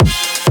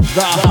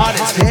The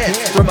hottest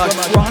hits from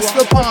across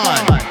the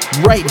pond,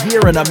 right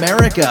here in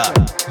America.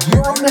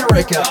 Your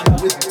America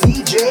with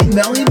DJ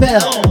Melly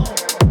Mel.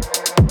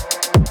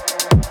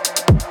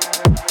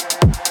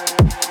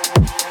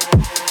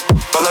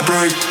 While I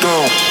break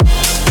down.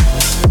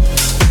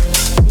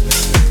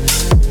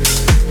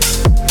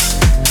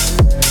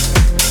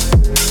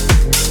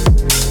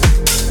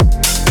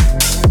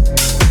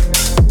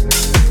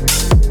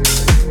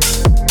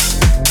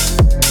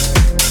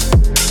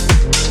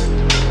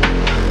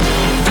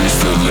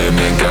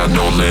 Got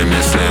no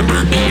limits,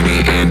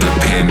 Lamborghini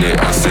independent.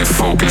 I stay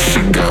focused,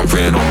 she got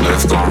venom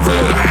left on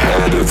red. I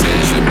had a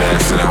vision,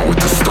 maxing out with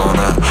the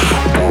stunner.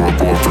 Bora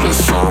Bora for the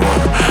summer.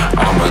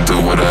 I'ma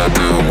do what I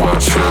do,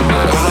 watch her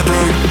laugh. While I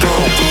break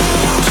down,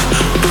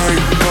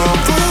 break down,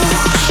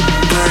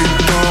 break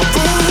down.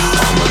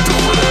 I'ma do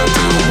what I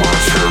do,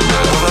 watch her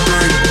laugh. While I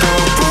break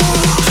down,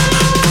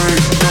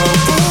 break down,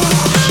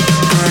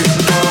 break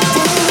down.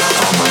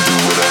 I'ma do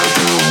what I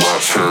do,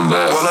 watch her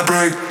laugh. While I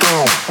break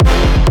down.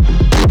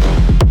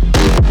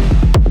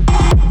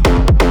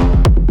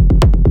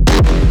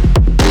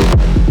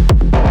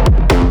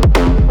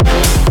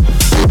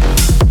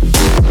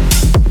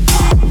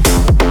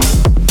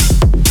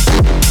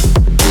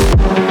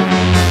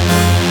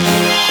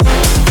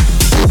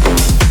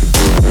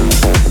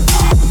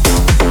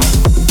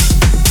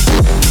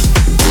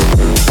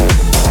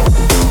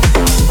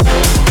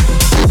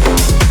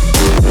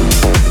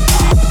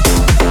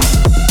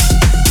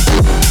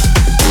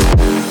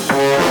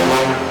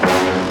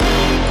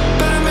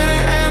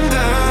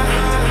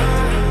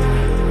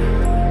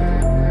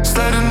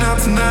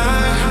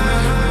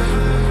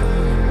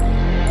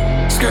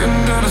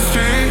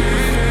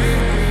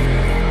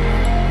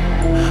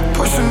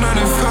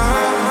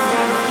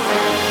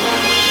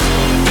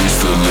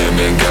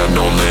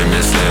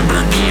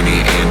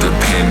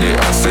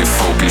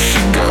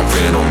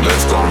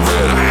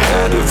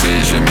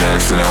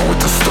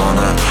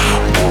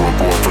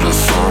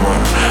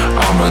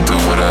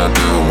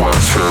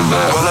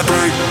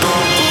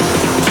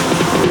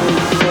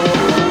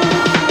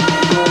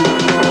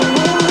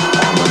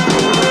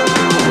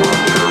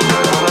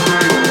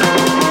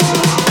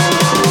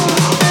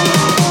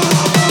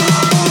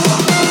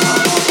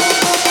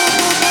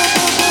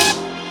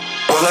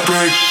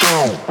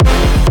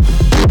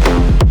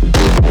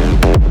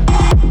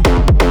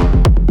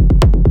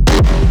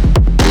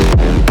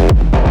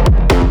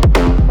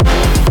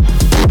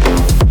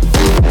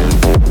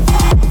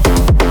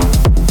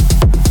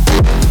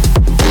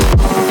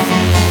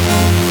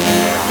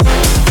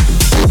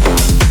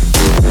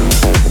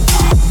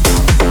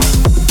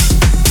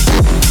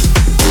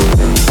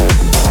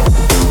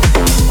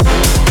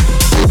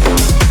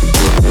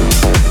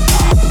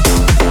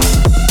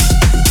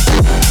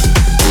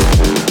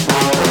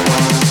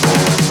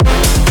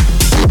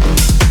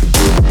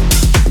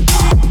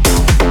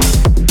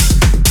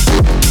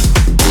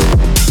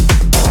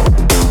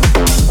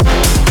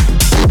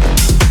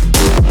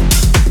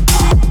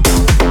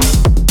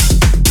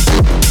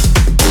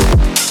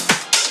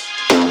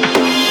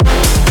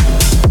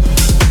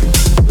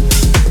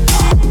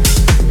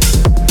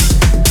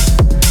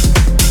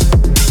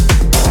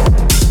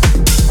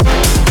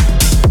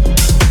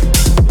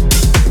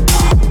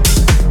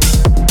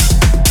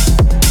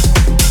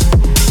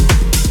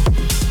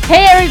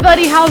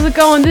 How's it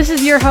going? This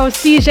is your host,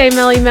 DJ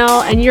Melly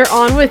Mel, and you're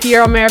on with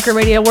Your America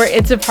Radio, where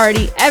it's a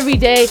party every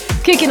day.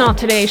 Kicking off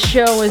today's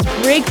show is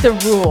Break the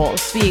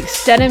Rules, the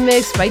extended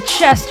mix by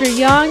Chester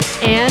Young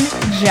and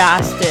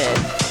Justin.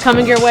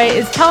 Coming your way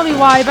is Tell Me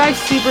Why by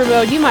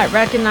Supermode. You might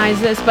recognize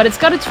this, but it's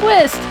got a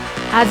twist,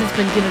 as it's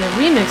been given a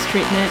remix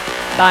treatment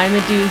by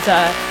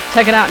Medusa.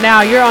 Check it out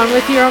now. You're on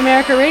with Your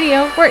America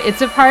Radio, where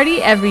it's a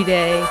party every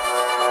day.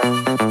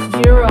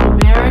 Your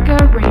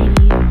America Radio.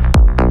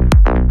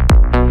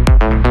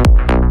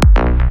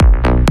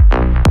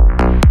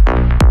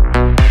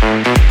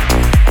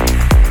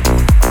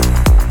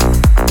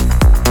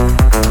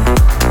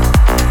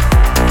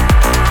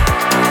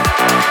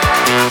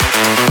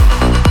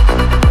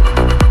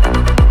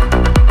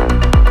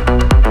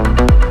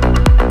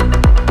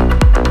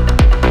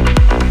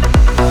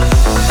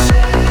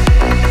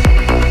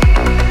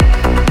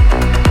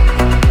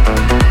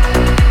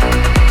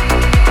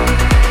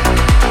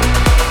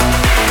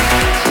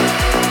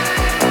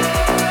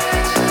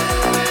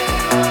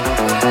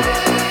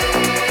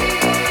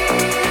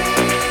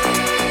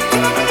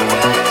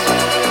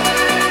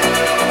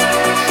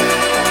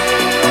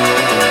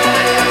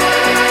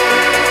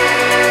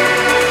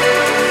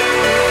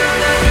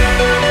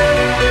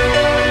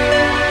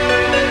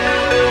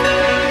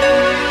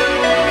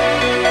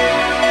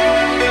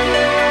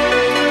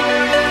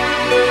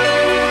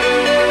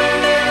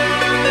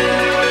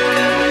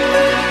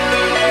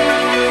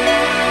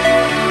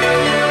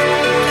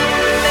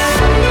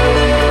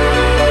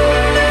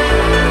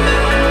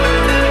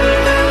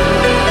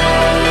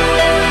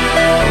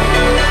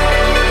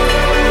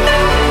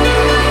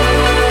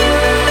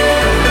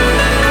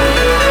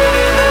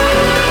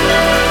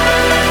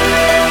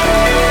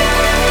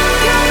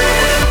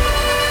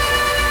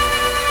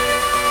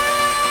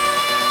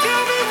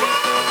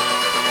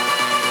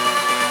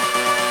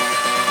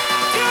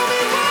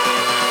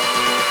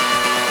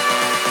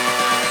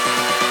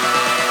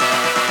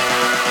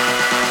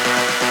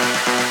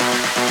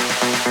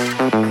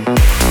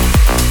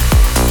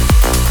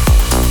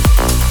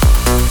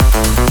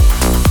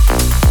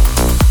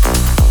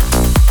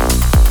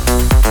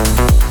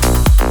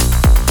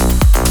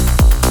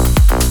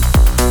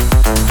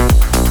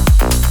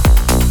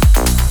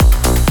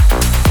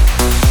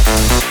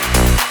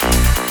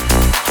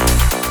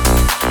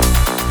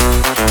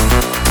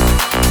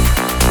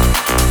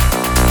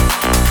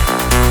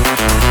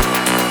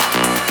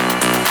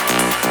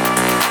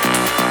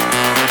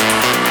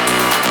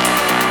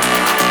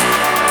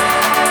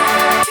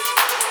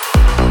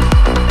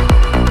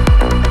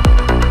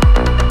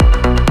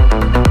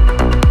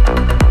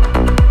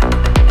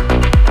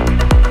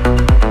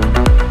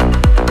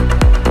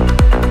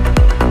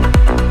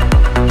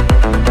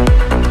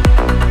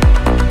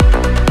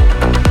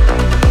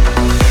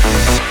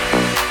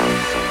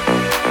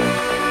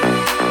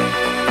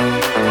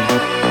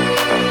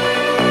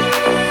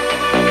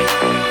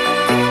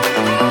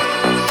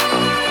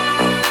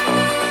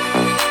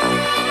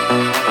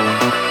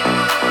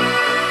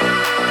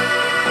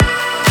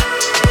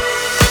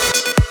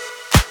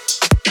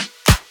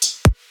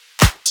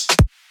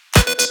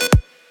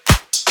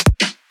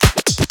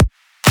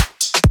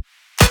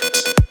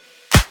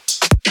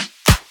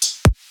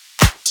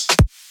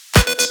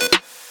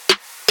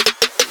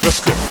 Let's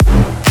go.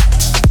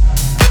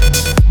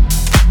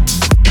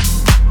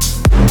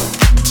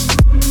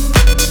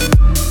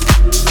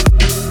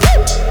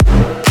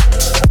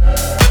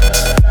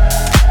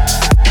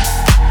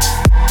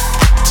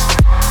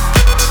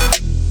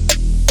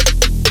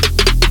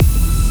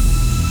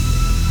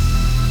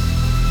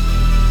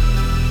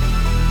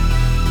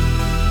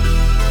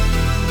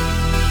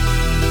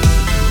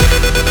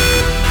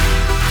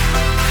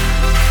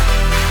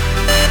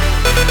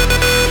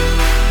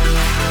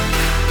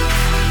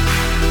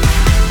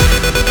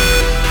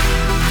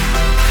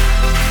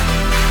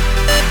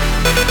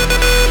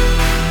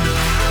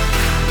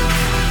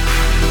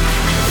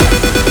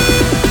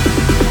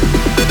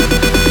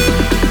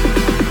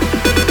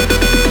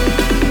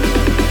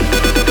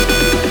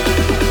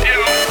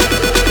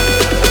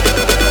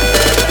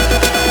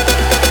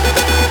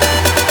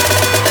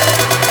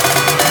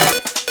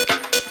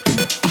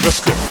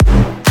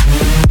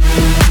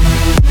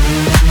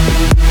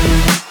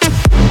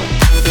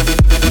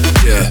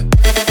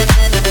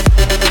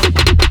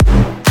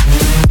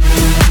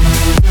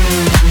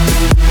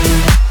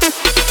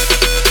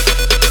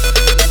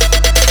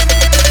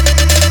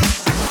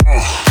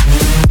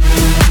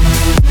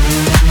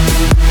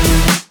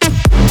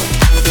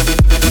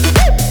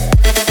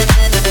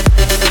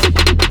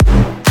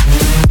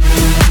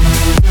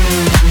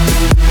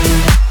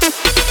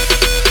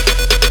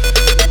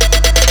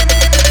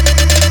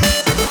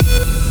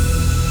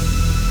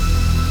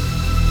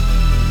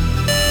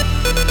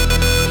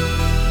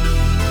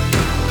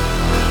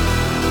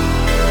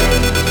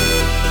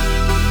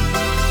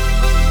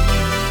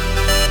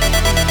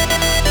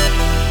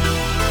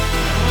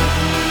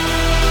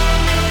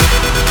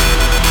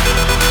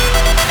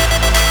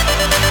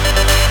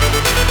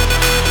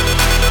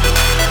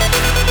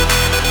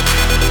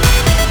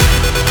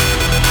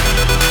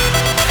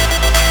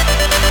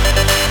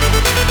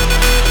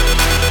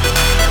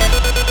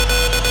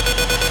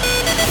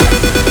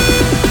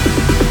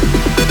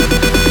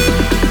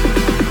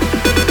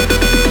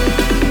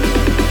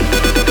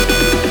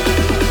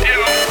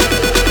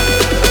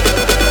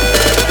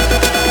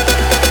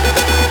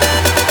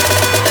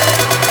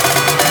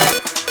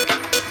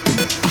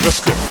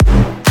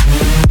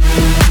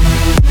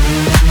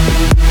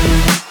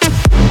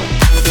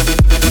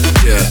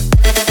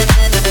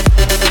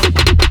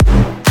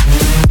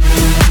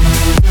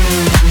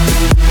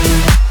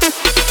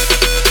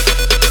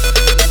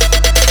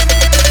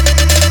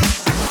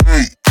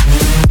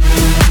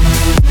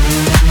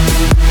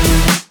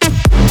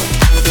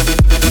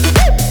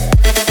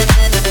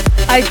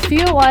 I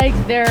feel like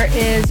there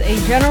is a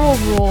general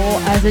rule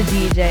as a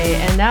DJ,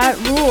 and that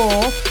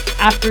rule,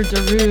 after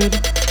Darude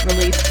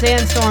released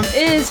Sandstorm,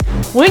 is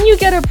when you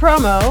get a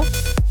promo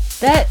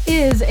that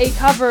is a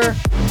cover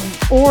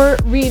or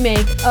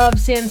remake of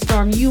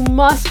Sandstorm, you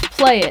must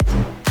play it.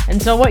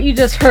 And so what you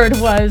just heard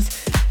was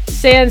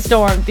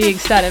Sandstorm, the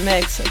extended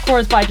mix, of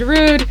course by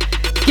Darude,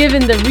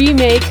 given the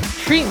remake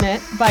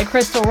treatment by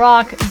Crystal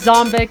Rock,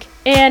 Zombic,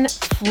 and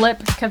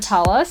Flip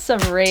Capella, some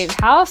rave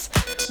house.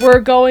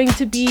 We're going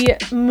to be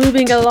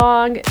moving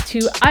along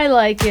to I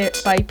Like It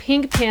by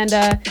Pink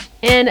Panda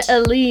and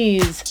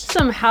Elise,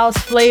 some house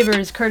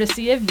flavors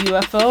courtesy of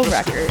UFO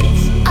Records.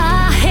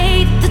 I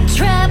hate the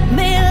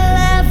treadmill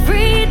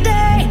every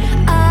day.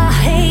 I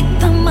hate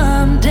the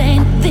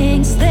mundane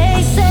things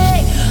they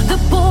say. The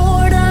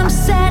boredom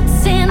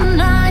sets in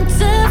 9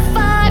 to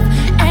 5.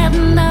 At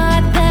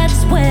night,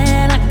 that's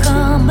when I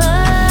come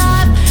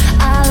alive.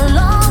 I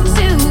long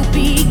to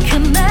be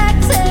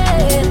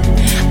connected.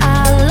 I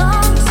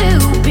long to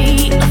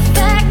be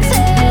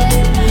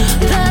affected.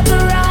 The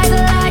bright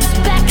lights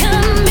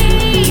beckon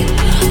me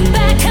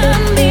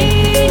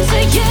to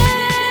you.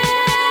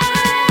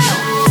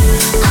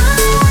 I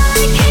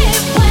like it.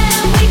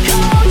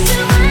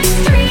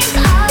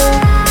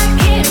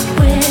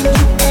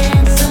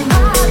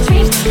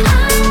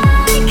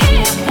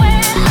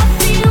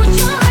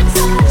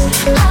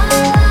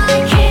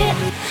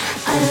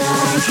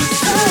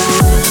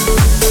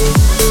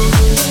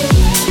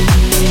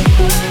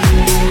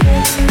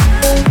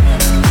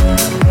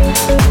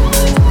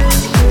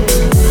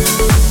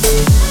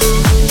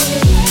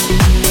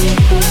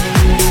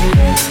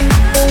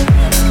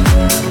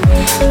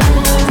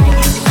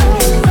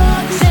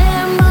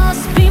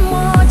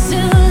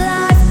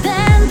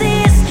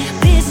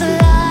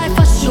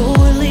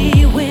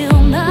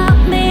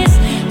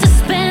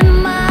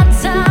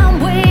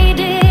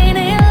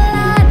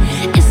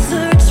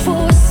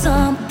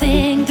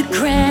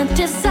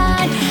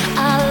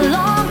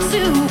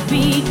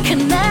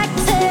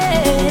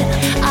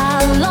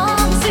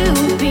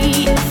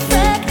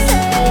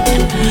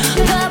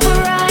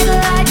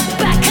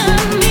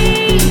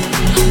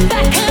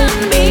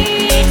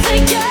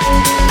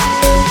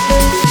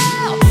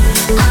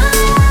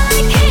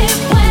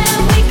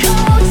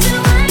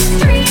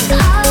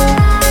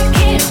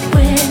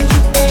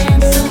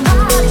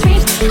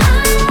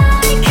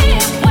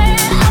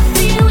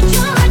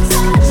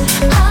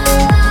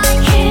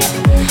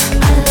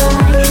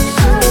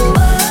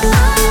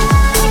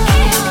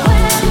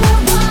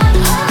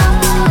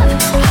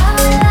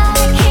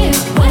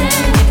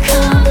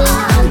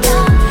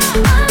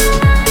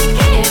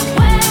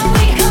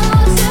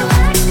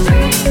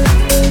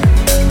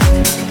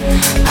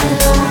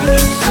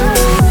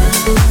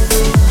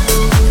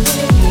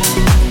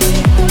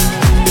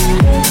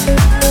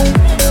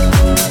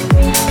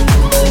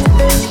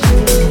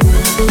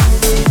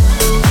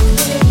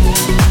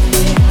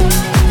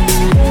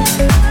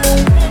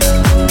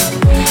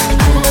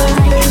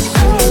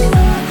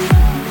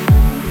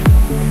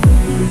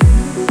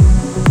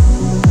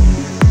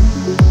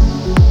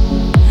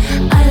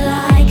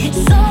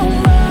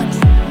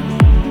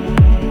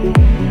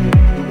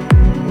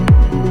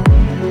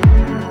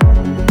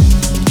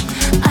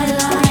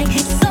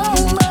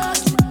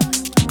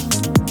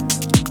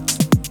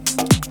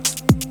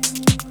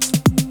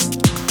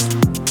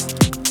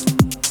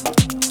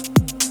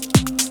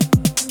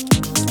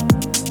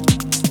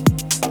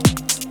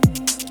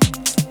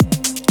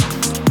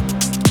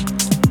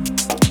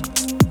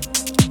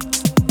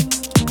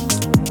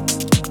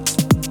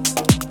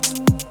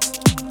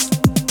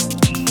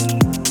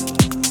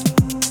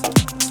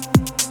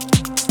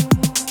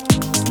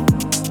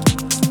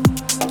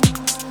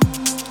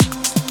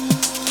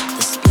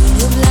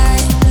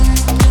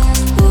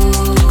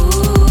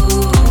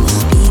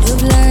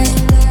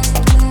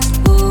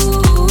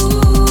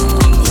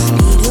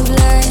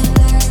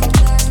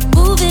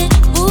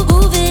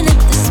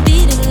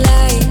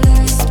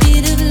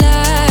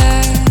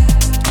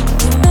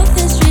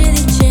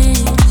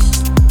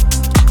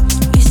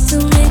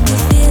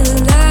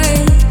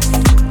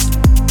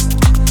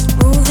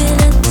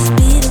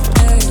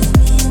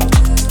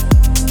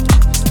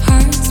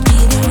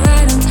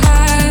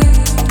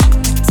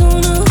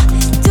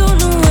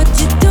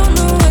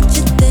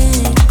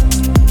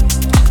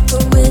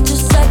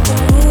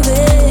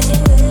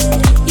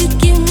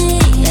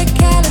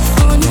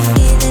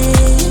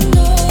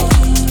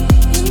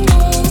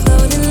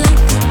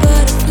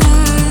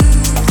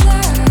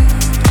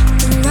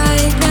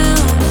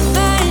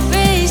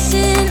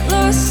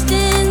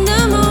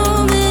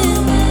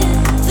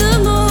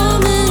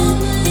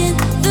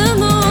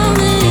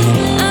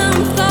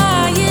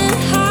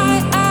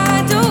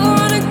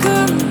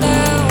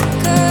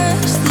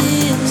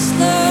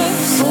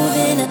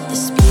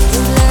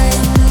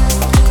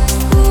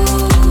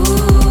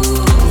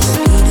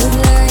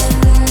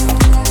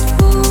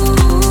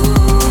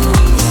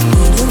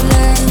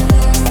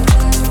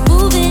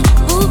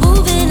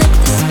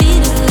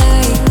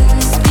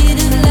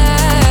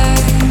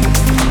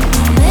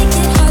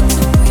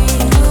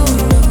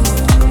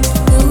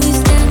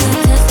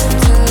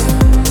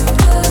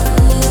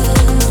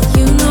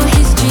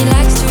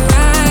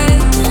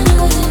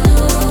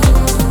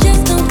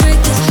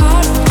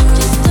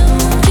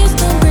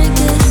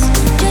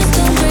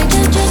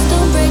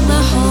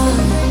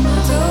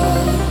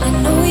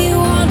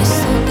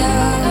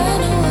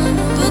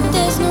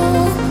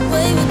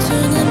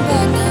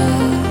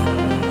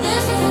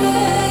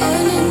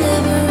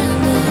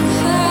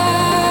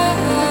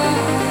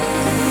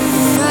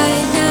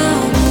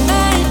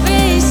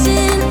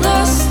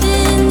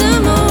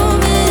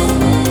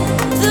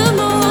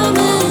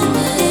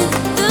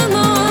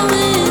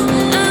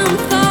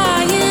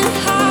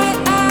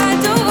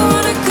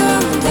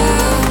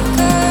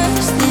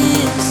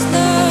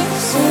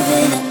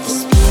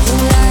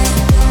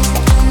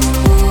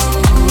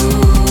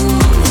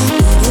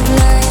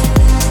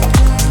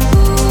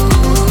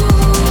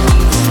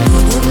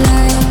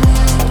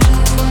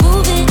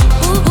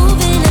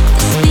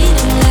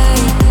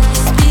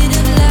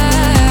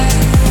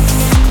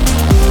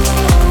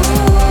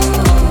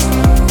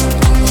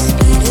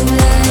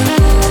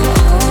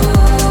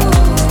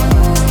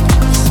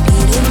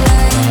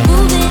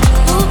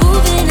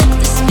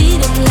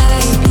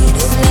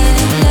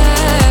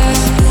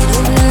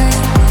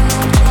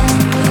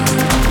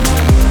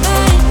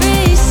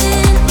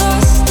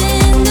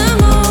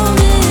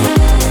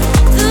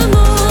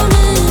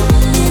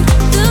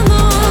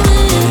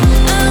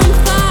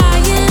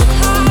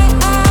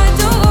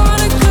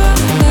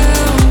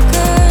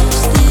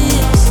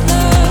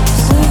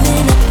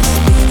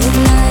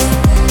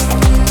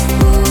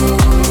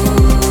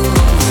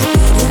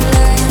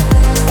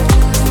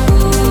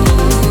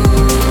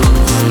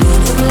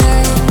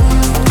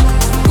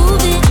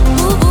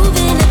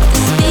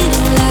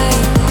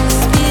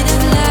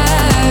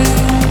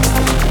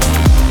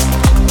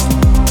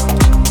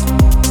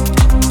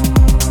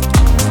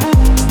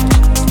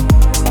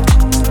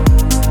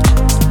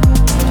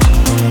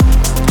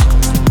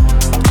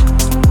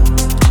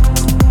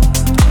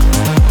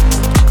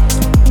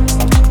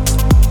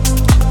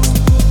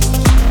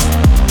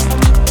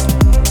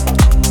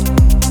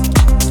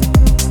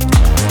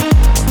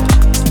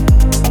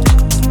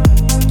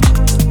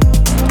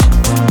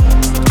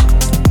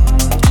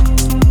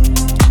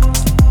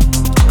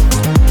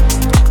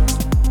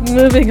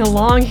 moving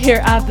along here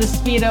at the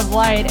speed of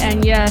light,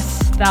 and yes,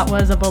 that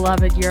was a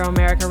beloved Euro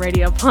America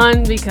Radio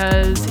pun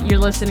because you're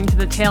listening to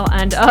the tail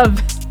end of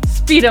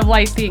Speed of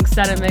Light, the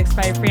extended mix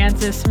by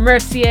Francis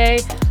Mercier,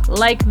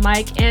 Like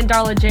Mike, and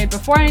Darla Jade.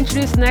 Before I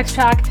introduce the next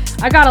track,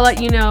 I gotta let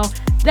you know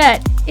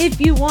that if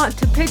you want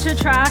to pitch a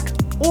track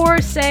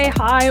or say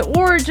hi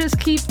or just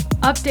keep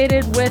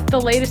updated with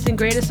the latest and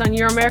greatest on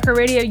Euro America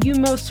Radio, you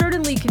most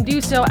certainly can do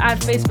so at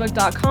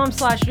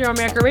facebook.com/Euro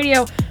America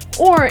Radio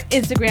or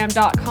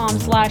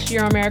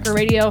instagram.com/Euro America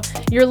Radio.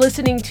 You're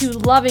listening to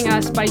Loving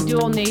Us by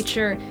Dual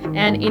Nature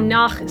and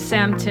Enoch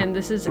Samton.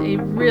 This is a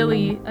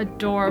really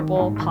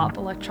adorable pop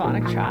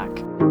electronic track.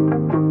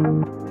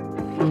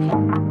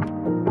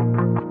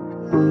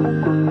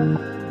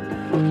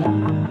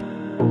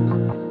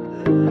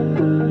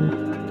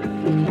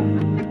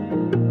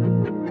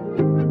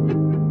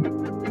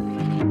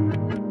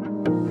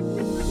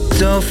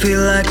 Don't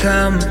feel like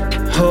I'm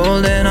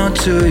holding on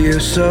to you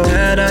so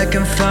that I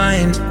can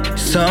find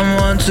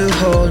someone to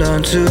hold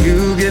on to.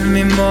 You give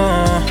me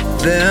more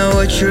than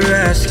what you're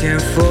asking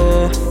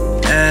for.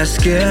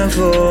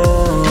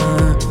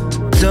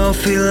 Don't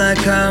feel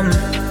like I'm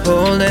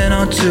holding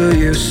on to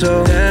you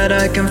so that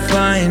I can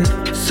find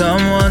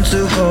someone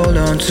to hold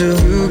on to.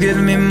 You give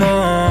me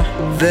more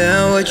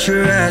than what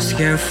you're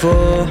asking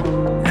for.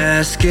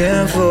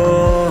 Asking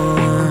for.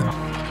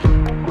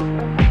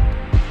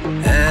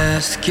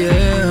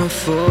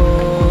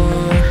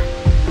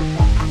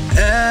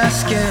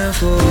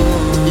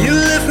 You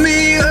lift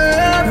me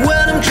up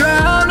when I'm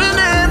drowning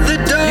in the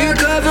dark. You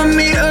cover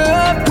me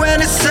up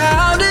when it's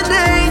sounding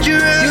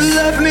dangerous. You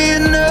love me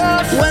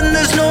enough when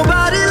there's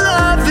nobody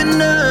loving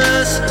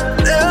us.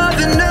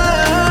 Loving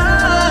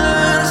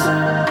us.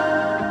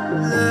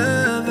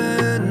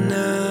 Loving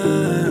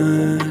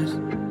us.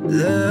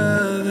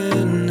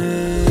 Loving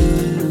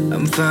us.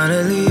 I'm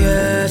finally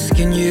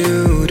asking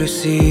you to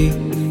see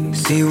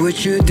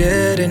what you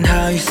did and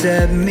how you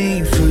set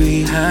me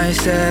free. How you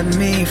set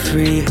me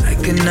free. I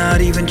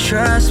cannot even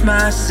trust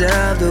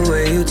myself the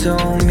way you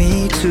told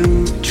me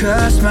to.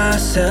 Trust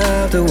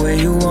myself the way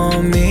you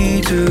want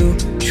me to.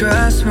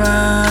 Trust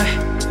myself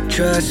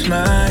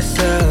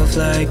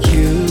like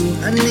you.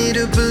 I need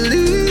to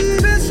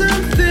believe in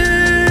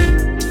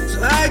something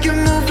so I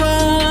can move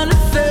on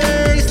and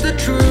face the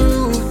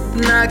truth.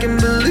 And I can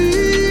believe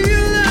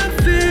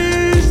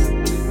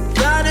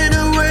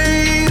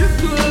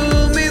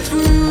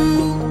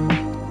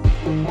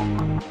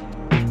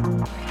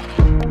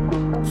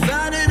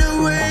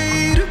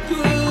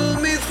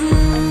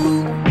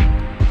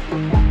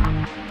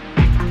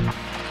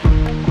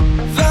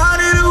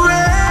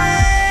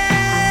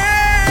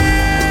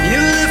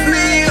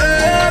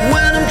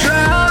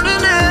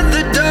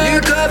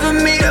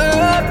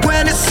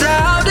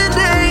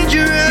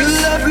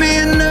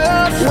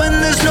when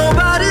there's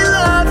nobody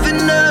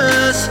loving us.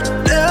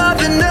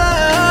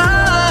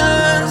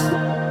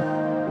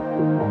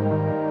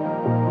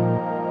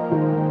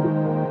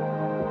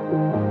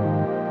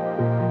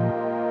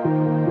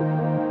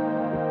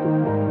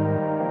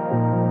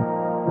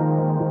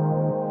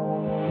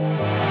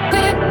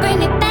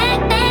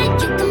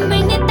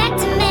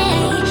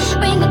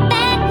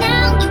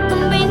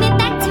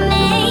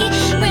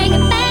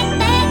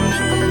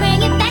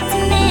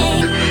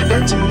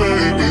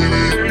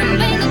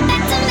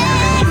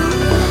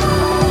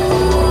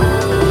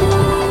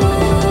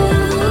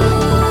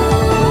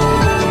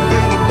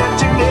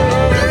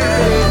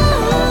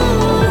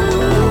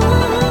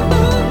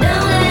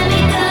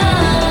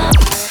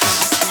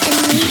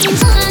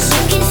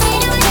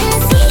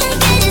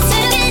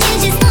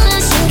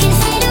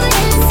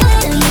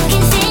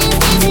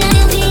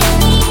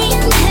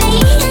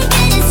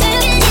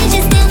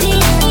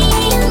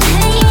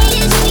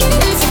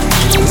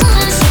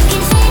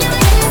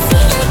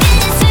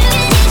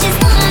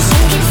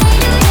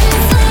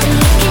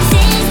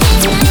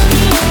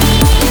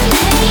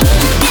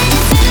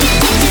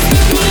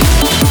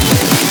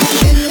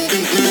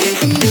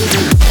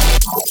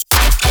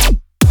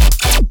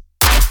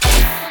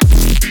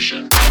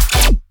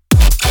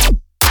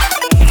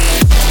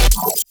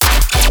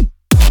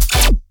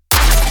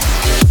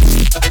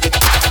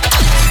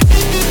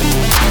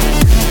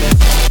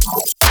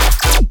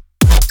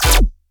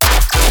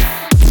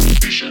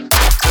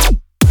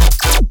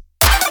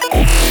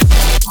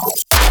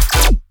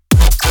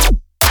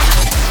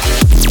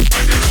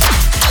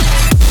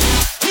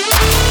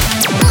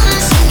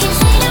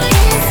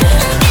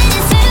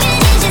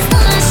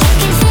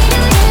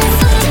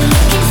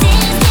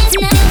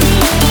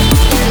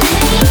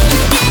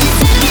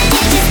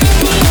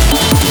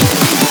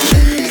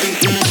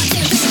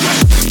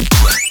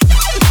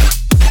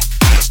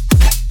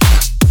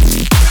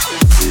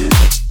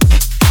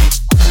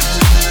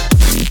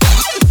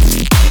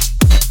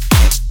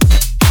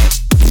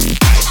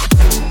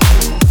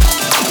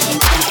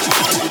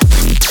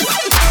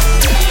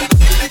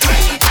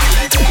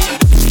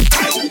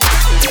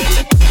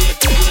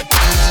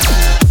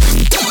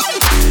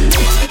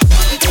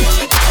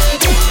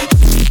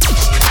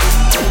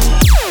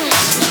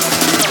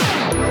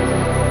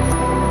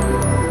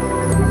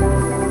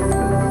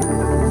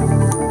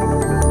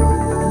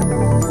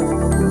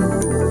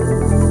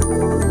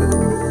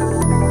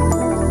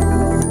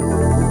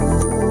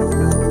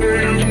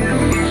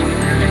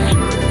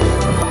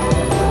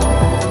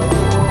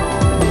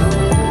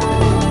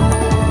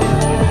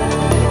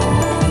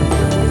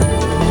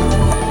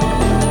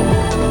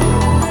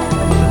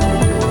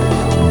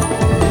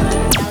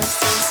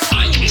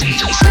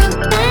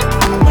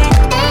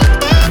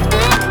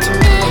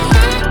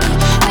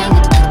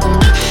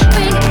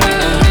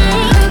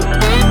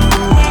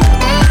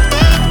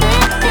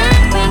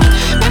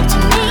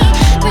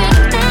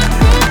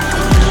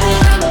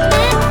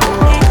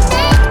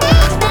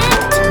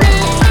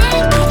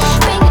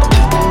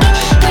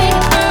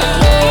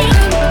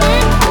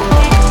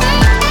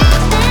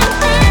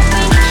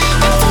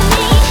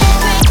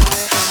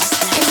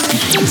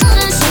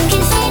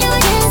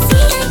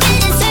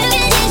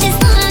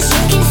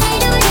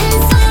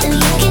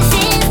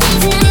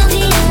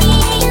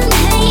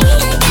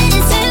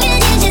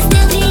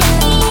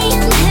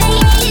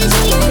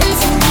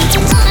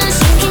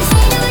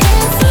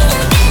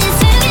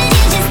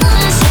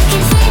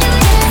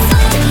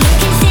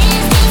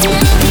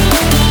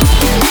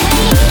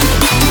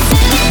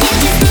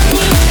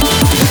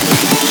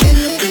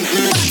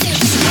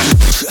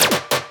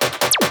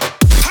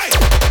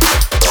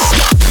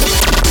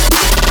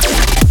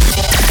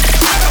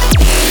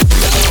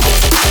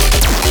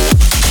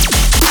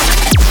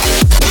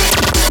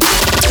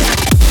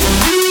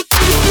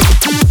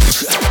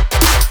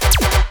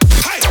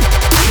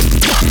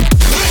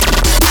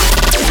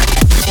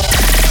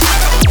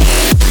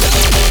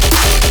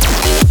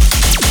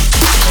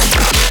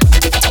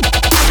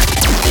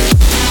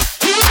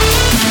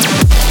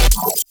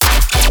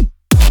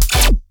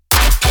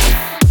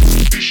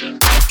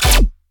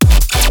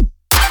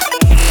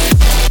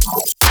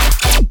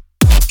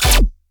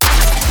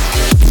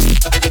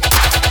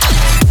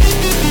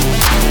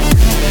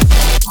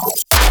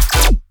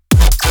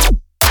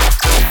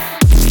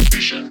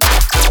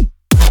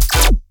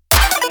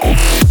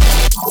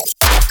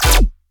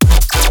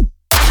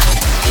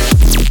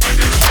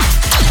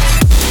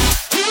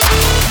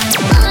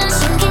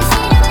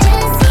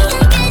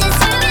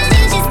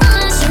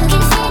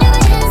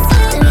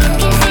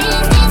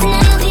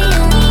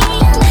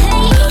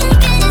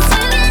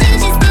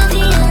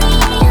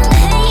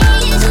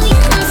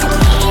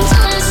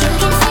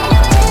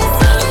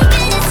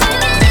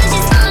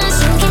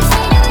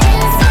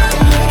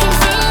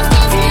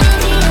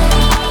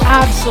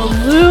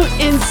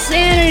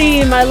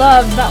 I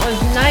love. That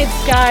was Night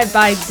Sky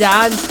by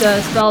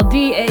Dazsta, spelled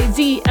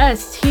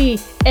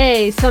D-A-Z-S-T-A,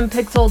 some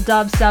pixel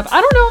dubstep.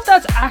 I don't know if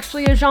that's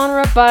actually a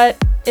genre,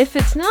 but if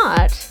it's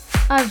not,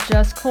 I've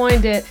just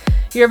coined it.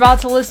 You're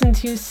about to listen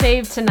to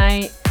Save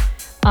Tonight,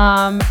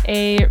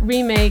 a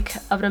remake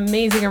of an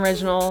amazing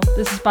original.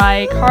 This is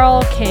by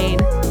Carl Kane,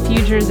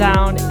 Future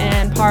Sound,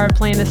 and part of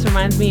playing this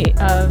reminds me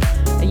of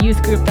a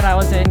youth group that I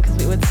was in because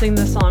we would sing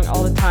this song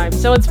all the time.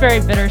 So it's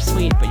very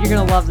bittersweet, but you're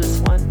gonna love this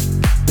one.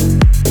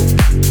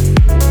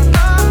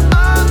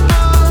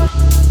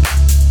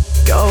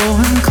 Go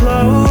and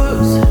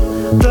close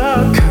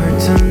the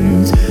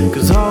curtains,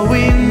 'cause all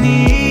we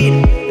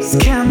need is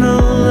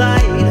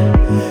candlelight,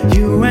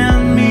 you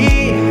and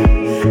me,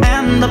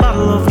 and a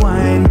bottle of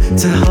wine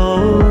to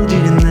hold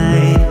you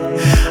tonight.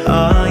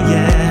 Oh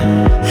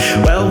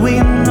yeah, well we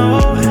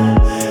know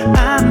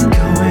I'm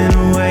going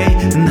away,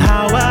 and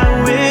how I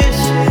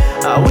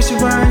wish it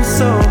weren't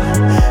so.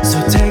 So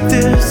take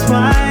this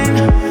wine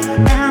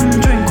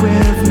and drink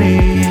with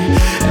me,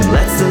 and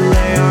let's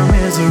delay our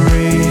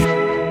misery.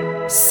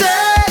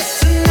 Save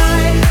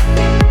tonight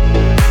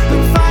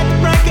and fight the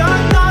break of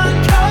dawn.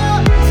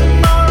 Come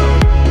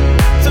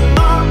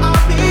tomorrow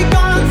I'll be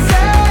gone.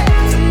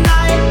 Save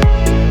tonight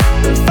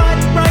and fight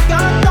the break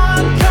of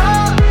dawn.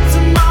 Come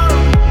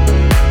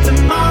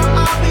tomorrow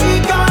I'll be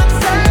gone.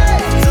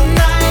 Save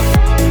tonight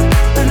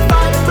and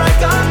fight the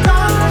break of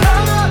dawn.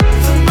 Come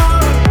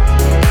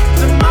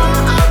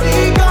tomorrow I'll be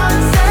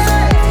gone.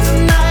 Save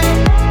tonight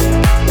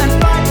and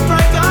fight the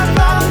break of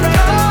dawn.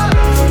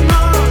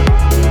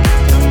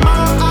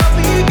 Tomorrow I'll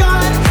be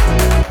gone.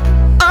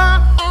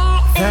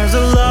 There's a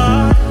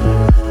log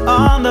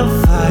on the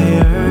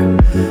fire,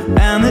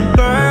 and it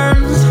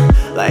burns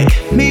like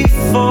me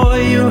for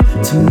you.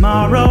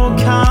 Tomorrow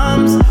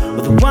comes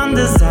with one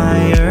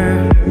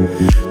desire,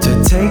 to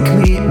take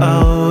me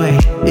away.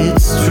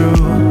 It's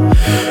true,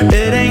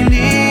 it ain't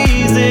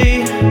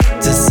easy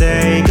to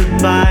say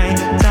goodbye.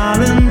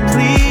 Darling,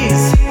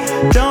 please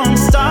don't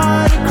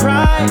start to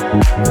cry,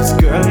 'cause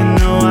girl, you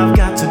know I've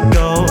got to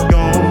go.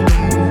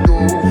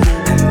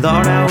 And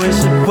Lord, I wish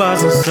it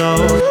wasn't so.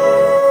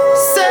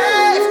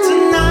 Save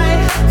tonight,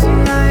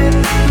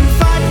 and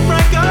fight the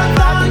break of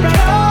dawn.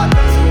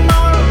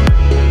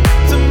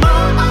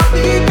 Tomorrow I'll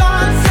be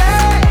gone.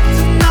 Save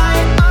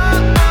tonight,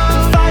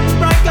 fight the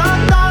break of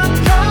dawn.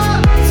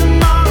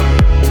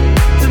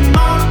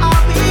 Tomorrow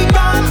I'll be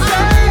gone.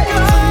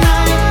 Save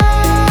tonight,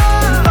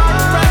 fight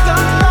the break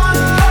of dawn.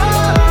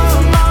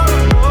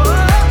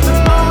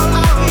 Tomorrow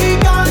I'll be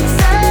gone.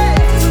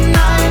 Save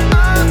tonight,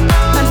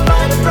 and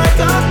fight the break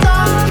of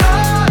dawn.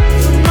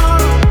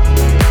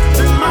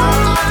 Tomorrow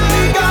I'll be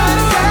gone.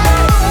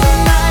 Save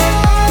tonight,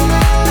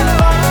 and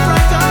fight the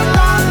break of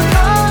dawn.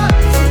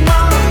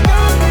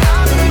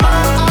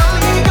 Tomorrow I'll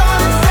be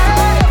gone.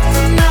 Save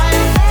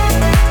tonight,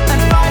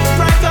 and fight the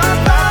break of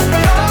dawn.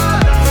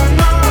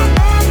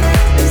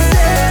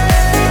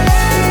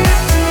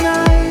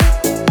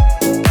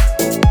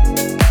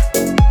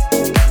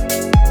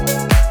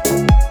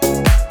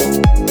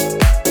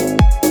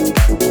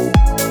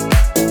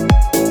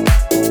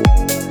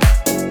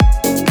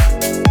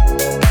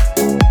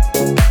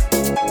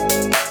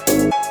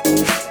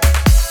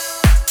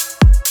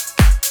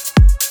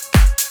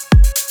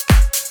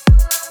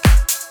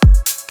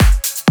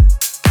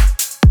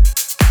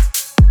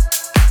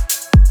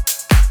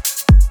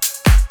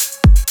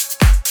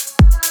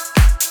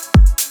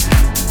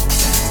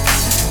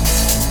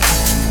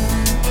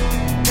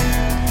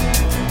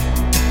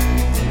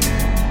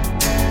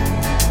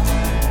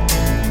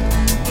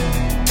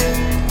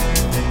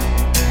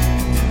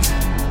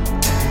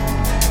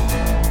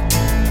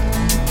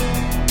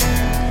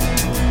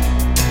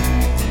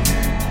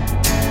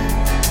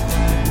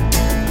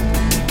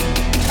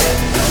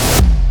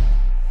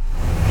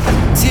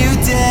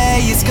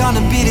 Today is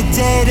gonna be the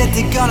day that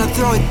they're gonna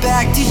throw it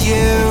back to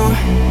you.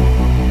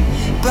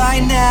 By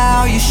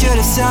now you should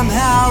have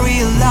somehow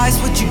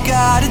realized what you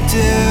gotta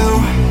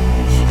do.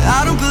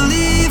 I don't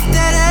believe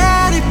that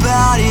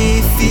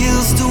anybody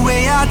feels the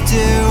way I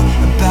do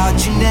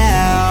about you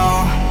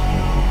now.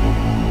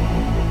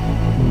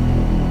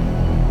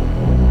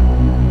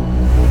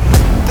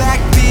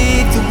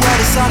 Backbeat, the word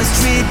is on the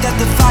street that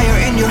the fire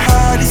in your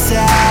heart is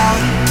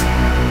out.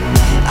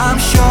 I'm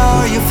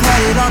sure you've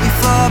heard it all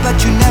before, but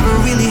you never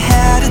really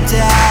had a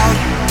doubt.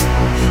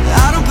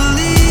 I don't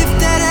believe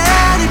that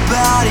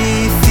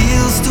anybody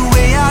feels the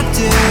way I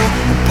do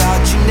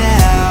about you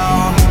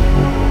now.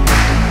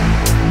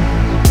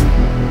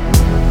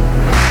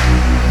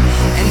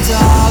 And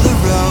all the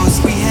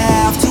roads we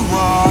have to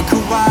walk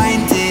are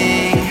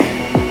winding,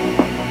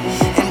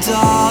 and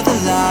all the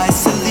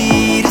lies that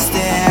lead us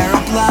there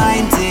are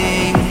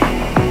blinding.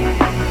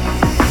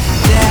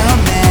 There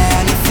are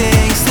many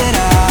things that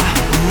I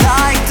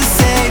like to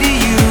say to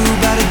you,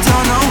 but I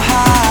don't know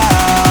how.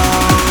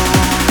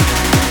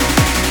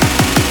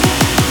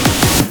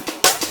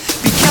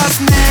 Because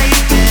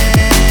maybe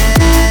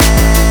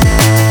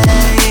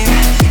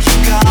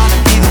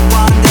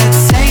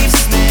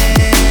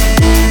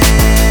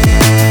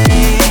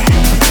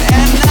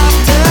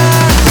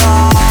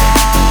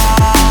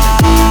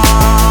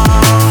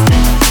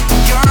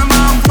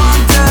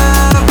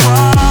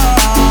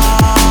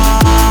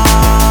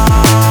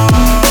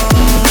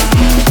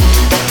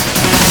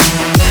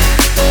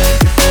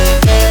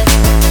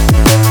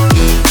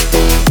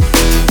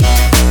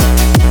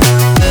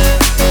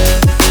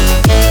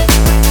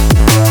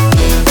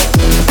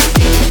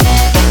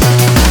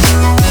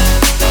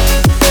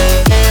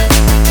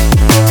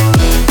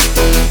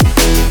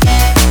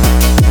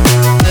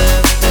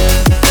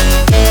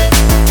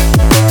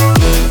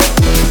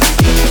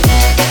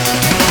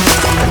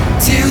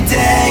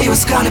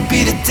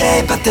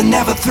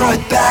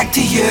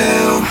to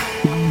you.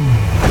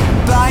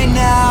 By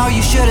now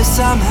you should have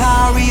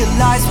somehow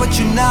realized what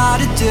you're not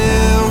to do.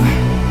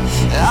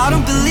 I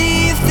don't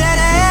believe that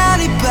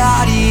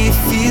anybody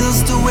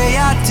feels the way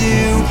I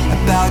do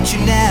about you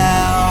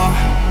now.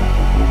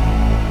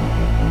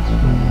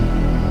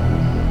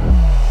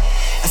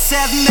 I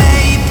said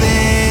maybe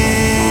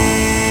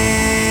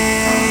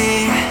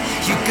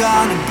you're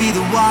gonna be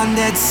the one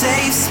that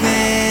saves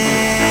me.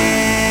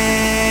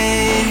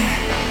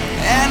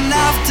 And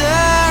after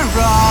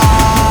all,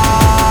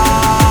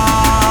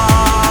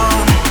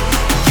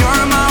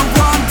 you're my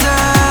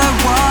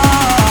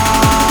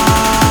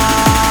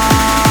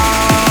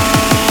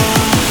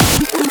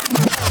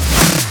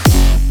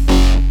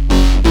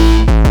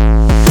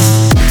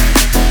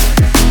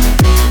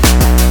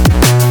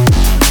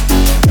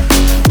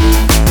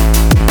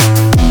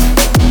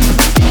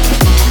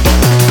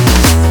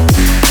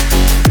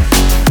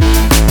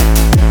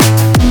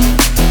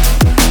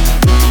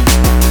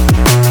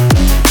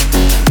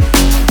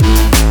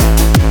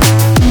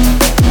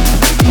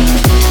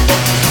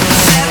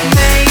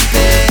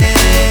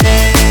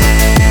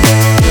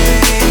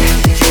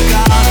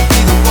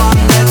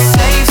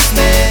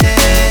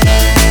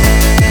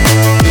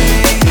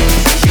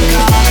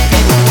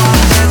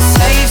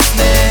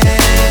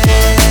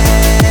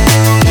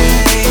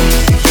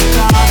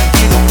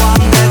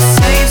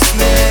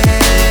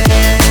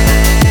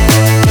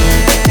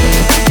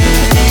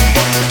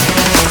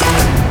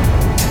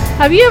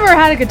Have you ever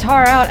had a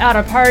guitar out at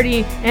a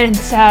party and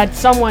had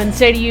someone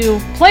say to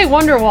you, play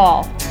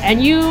Wonderwall,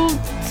 and you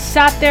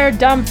sat there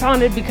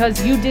dumbfounded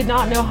because you did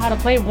not know how to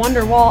play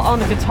Wonderwall on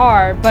the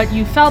guitar, but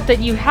you felt that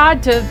you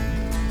had to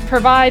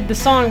provide the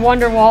song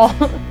Wonderwall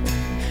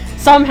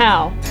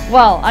somehow?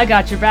 Well, I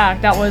got your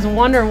back. That was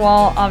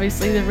Wonderwall,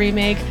 obviously the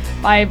remake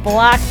by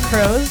Black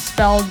Crowes,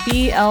 spelled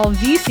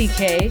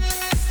BLVCKCROWZ,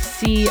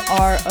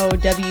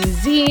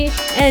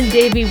 and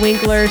Davey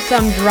Winkler,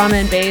 some drum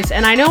and bass.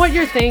 And I know what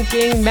you're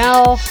thinking,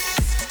 Mel,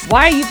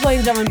 why are you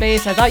playing drum and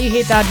bass? I thought you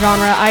hate that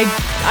genre.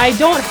 I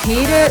don't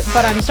hate it,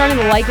 but I'm starting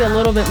to like it a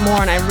little bit more,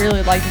 and I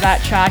really liked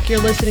that track. You're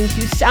listening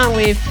to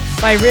Soundwave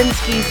by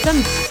Rimsky,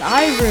 some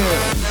Sirens.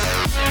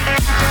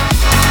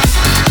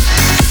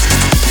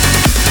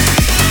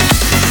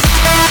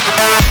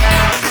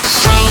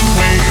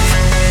 Soundwave.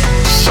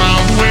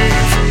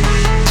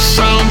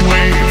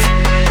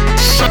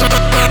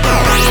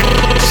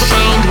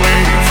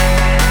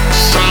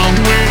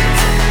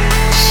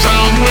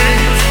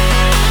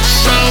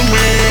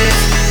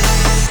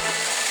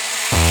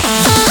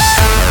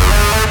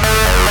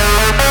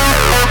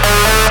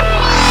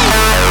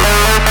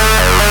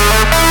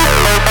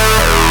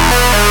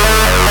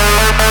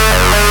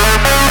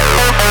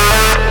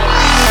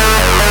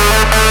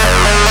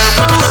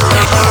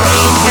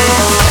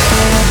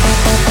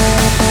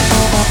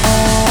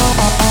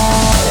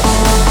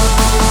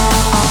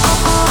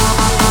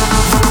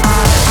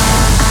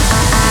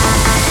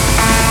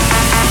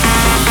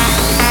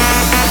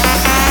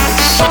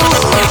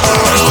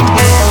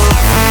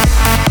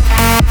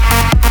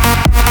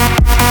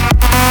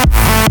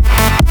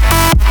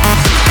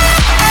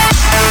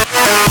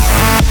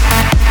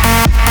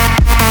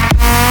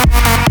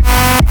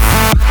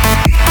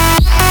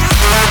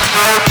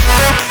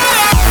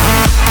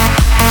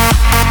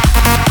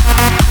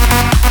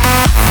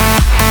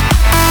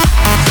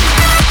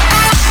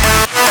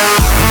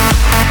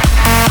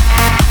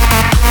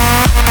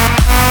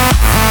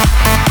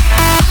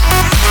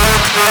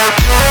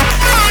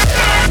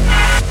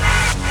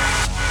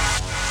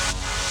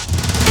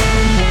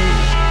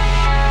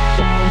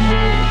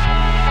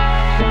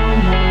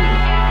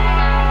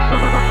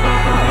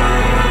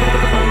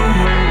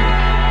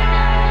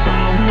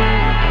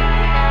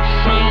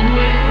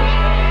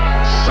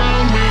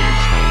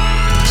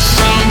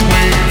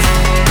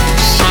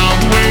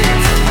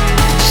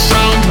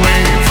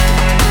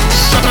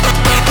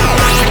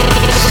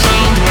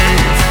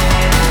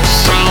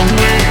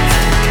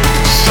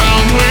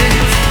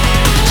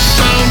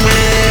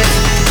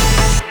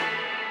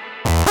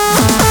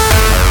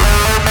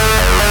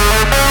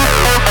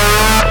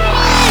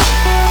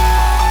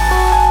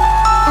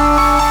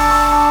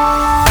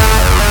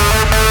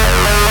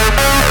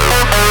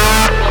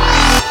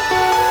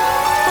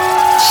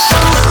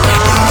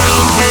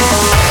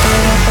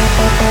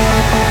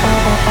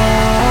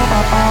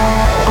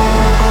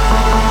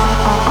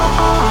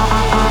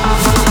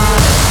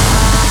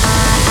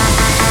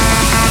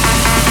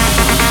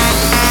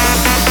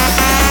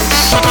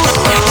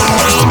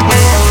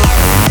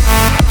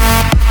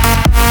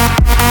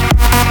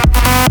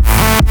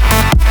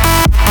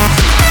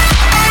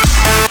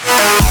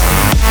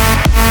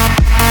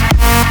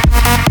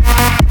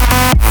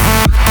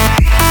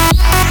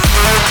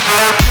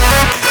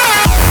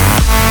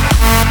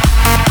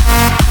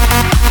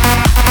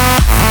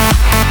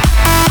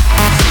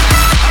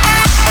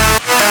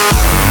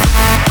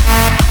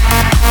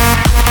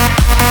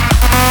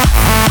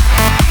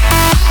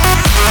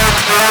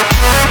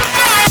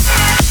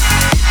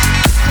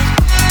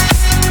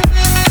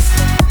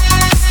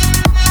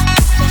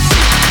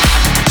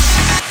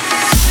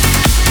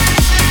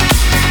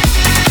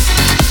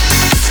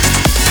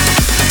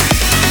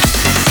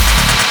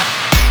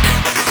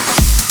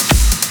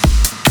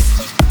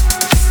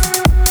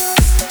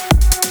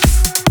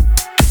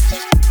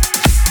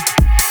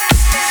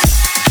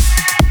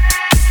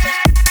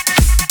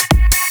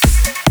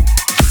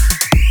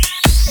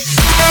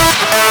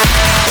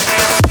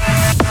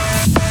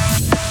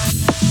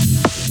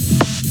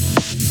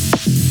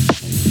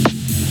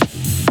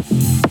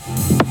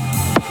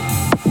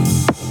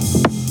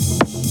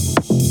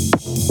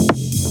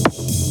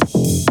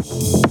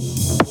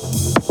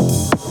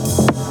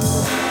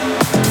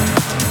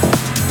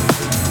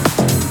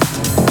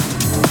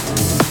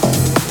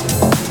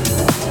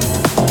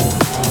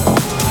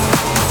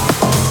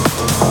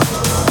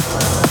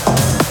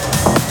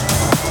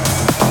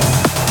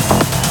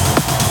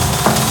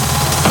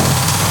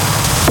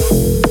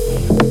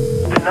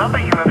 number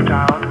you have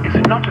dialed is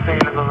not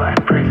available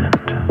at present.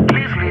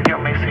 Please leave your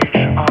message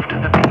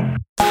after the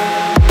beep.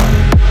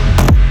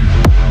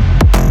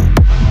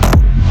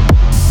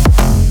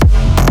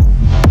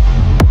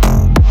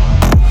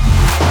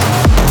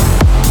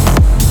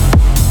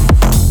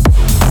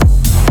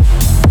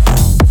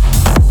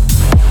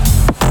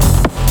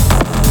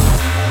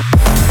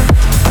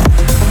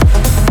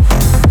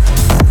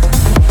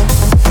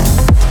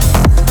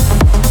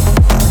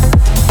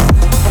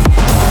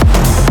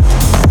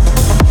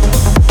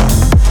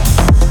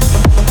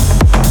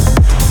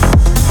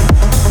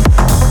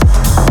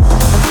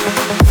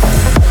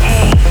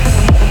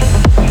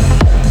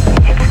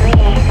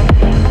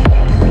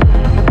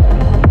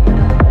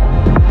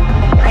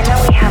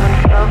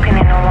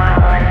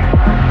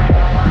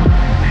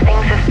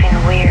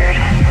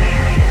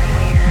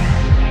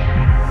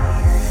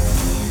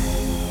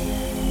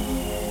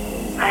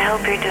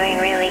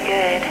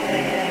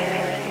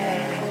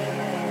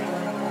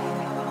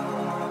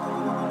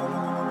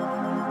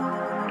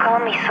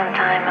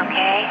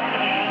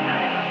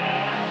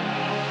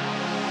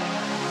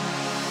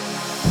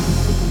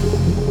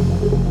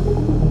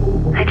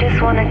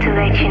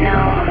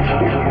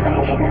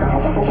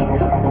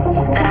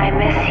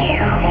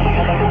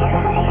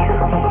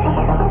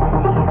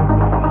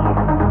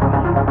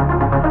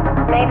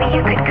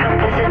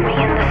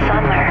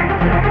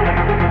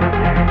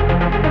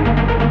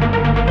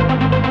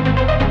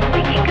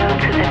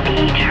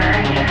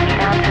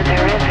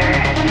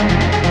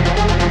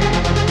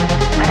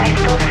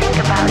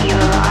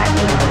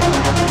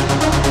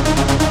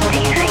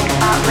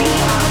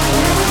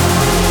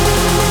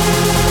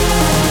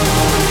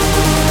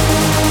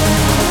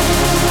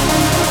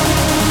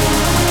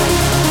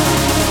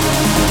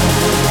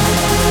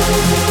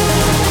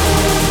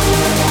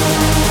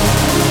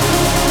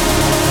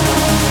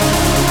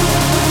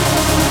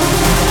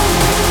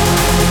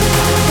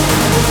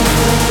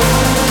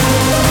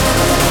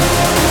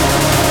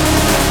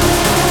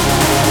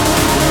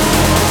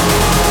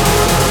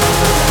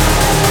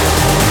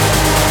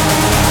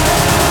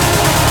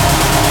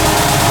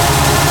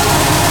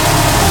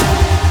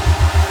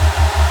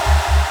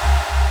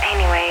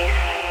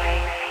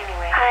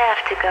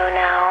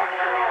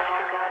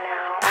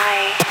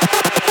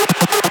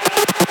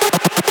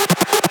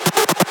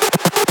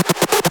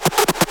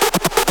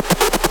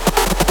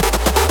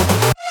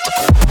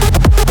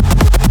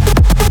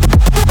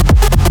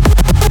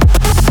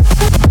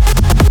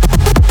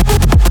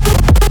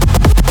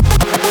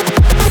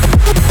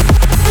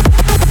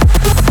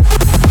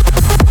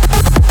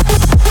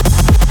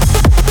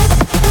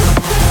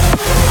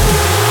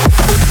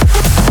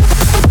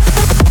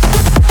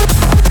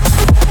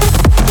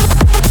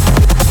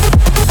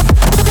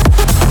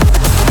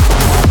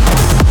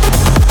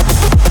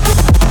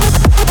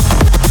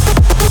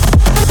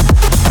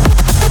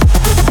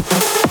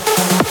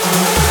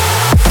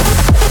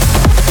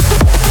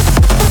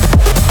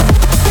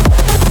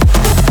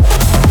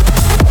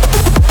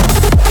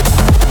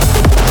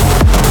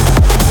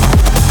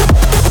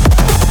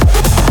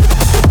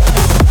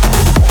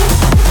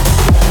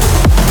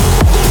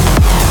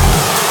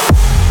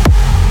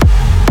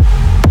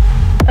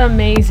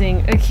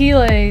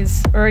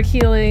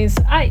 Achilles.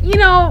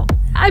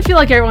 I feel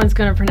like everyone's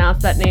gonna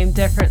pronounce that name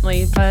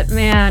differently, but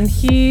man,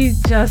 he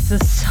just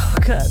is so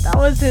good. That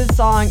was his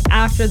song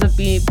After the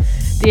Beep,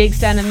 the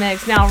extended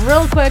mix. Now,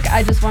 real quick,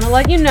 I just want to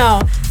let you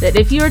know that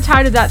if you are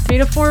tired of that 3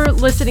 to 4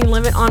 listening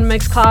limit on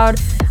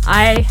Mixcloud,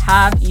 I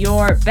have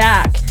your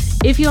back.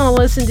 If you want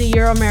to listen to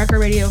Euro America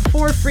Radio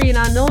for free and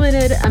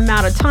unlimited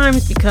amount of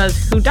times,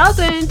 because who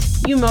doesn't,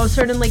 you most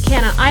certainly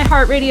can at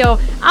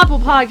iHeartRadio, Apple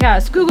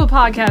Podcasts, Google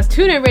Podcasts,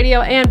 TuneIn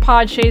Radio, and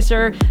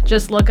Podchaser.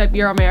 Just look up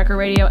Euro America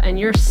Radio and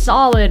you're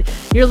solid.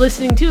 You're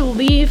listening to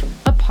Leave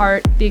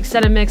Apart, the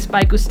extended mix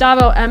by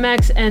Gustavo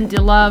MX and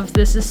DeLove.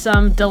 This is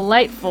some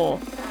delightful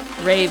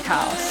rave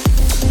house.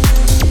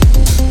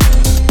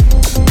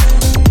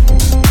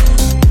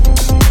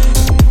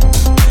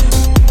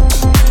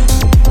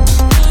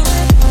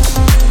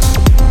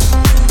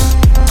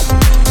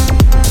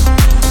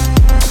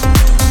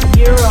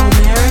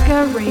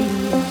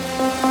 Radio.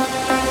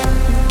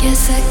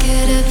 Guess I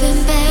could have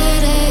been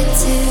better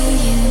to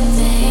you,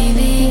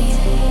 maybe.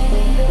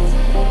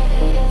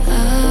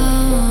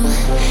 Oh,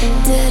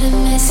 didn't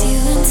miss you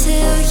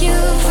until you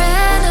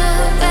ran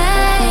away.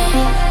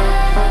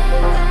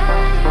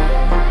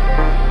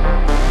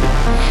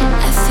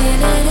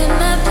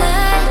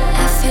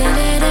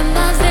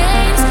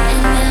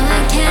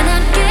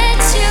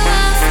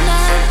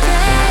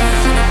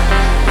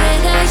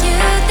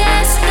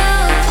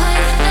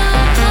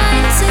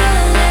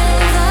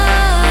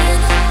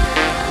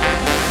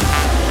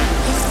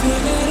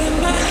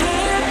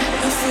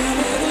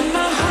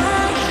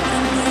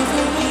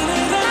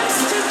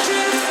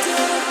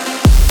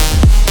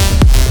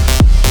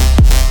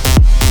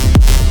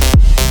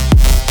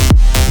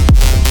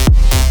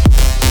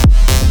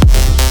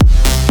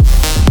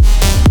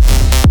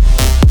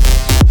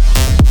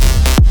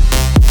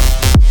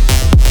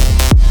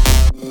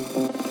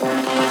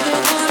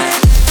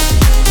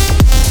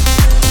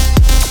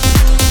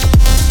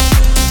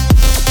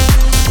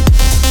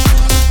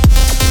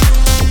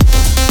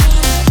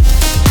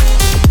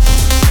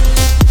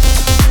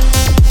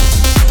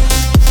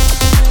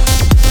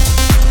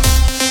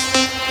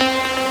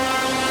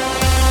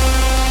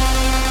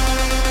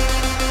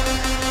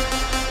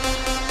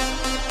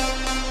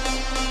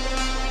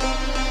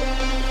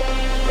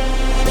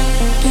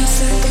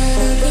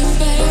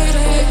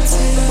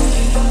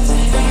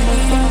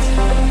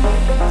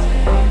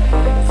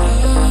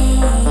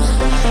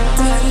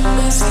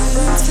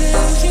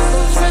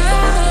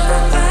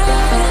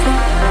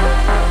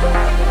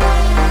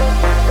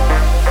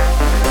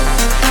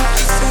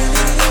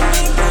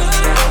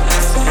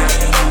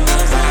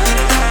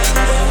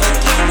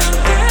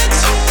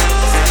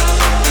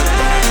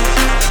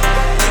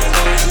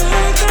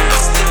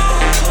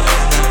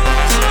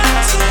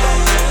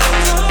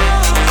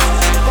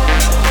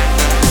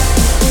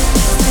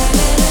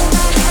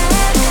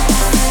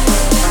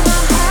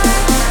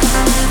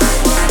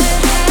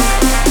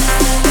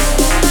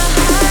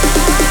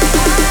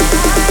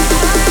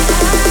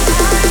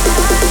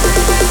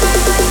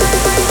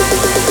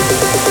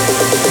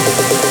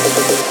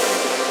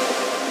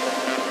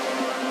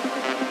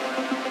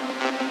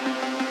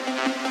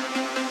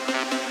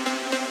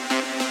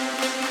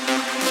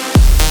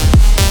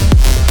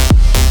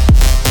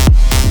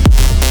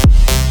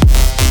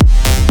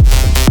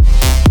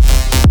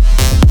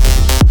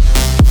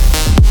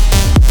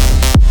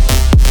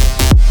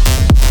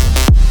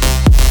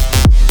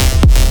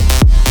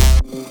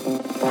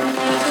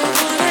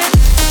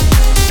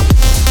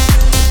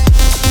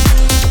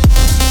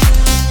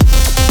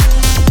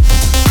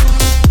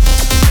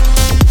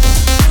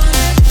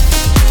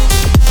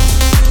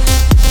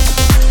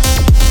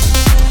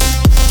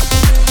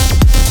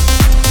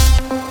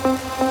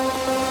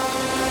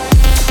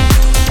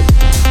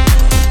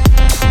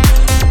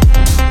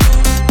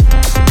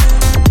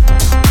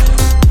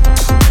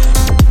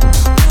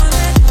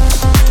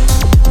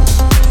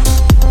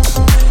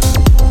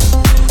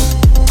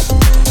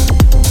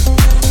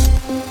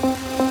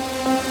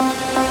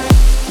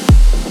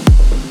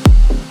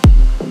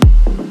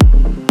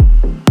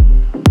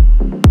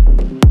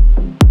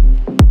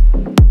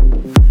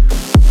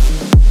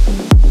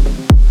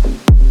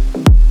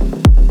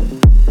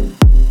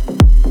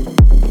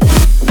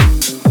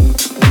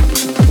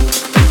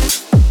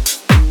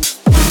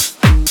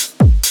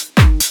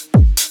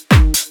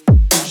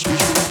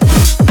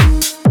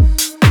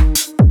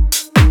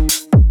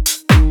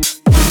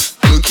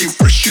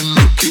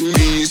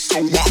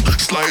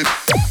 slide.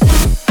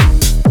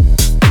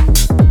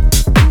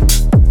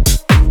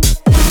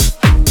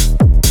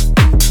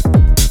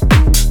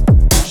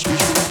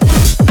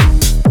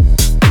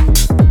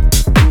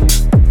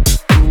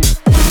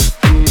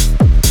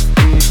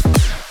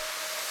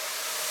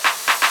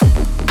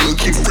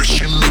 Looking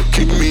fresh and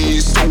looking me,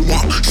 so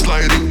I'm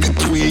sliding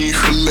between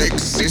her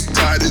legs. It's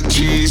tied to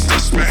jeans,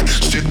 that's my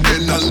shit.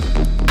 Then I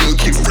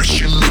looking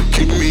fresh and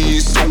looking me,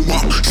 so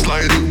I'm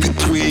sliding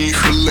between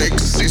her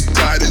legs. It's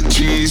tied to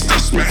jeans,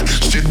 that's my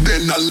shit.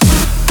 Then I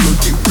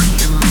looking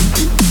fresh and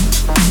looking,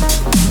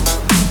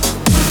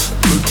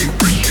 looking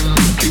fresh and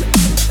looking,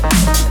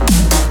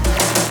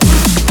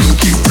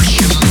 looking fresh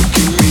and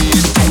looking me,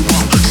 so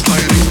I'm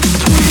sliding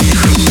between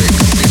her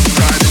legs. It's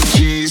tied to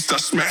jeans,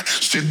 that's my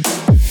shit.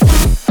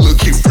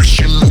 Looking fresh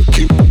and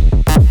looking,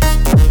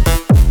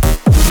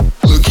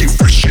 looking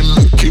fresh and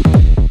looking,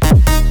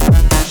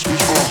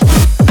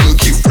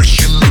 looking fresh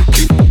and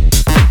looking,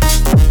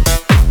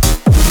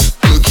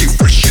 looking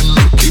fresh and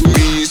looking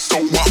me, so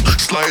I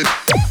slide.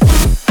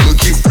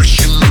 Looking fresh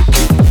and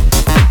looking,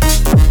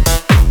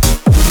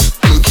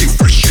 looking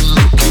fresh and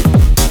looking,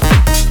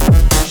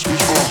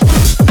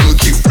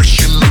 looking fresh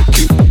and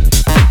looking,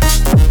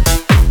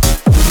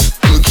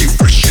 looking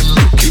fresh and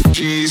looking.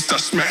 Jeez,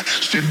 that's my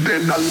shit.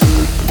 Then I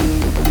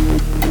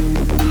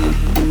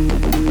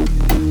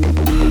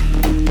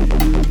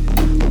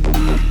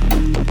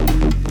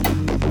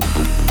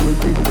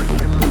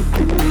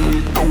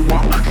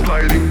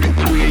sliding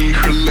between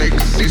her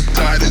legs, it's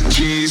tied to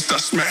jeans,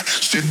 that's my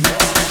shit.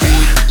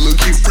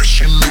 Looking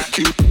fresh and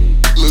looking,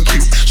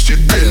 looking shit.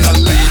 Then I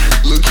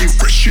leave. Looking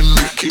fresh and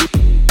looking,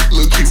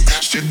 looking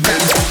shit.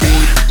 Then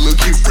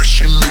looking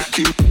fresh and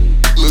looking,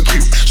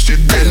 looking shit.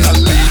 Then I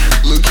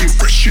leave. Looking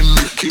fresh and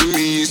looking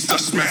me,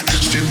 that's my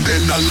shit.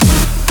 Then I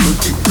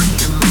looking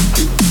fresh and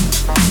looking,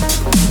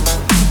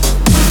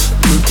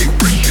 looking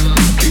fresh and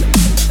looking,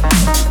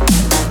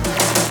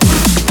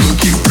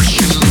 looking fresh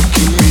and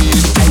looking me,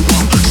 so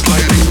I'm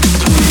sliding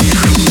between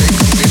her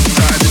legs,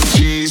 inside the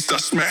jeans,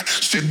 that's my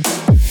shit.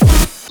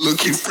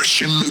 Looking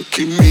fresh and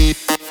looking me,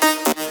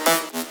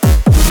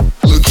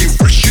 looking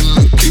fresh and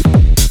looking,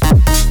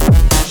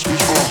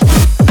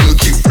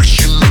 looking fresh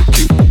and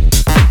looking,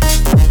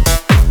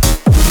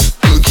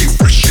 looking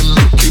fresh and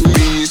looking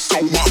me, so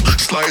I'm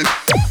sliding.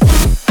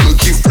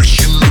 Looking fresh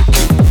and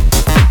looking,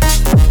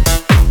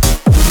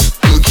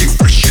 looking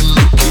fresh and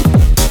looking,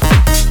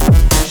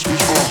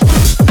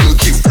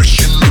 looking fresh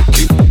and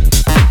looking,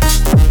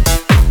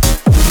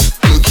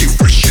 looking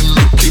fresh and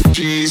looking.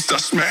 Jeez,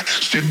 that's my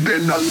shit.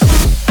 Then I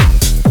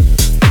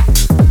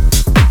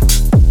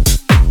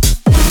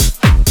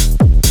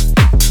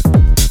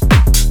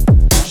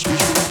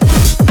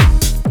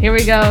Here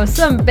we go,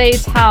 some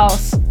bass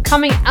house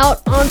coming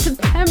out on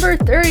September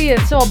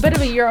 30th. So a bit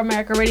of a Euro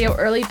America Radio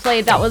early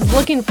play. That was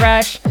Looking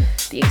Fresh,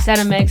 the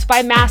extended mix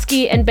by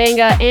Maskey and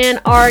Banga and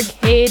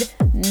Arcade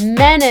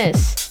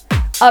Menace.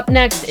 Up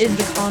next is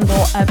the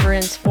Convol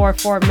Everence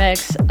 4/4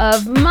 mix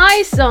of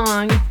my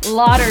song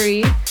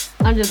Lottery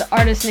under the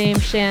artist name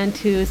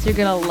Shantus. You're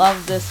gonna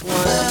love this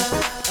one.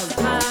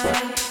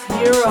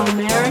 Euro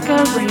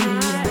America Radio.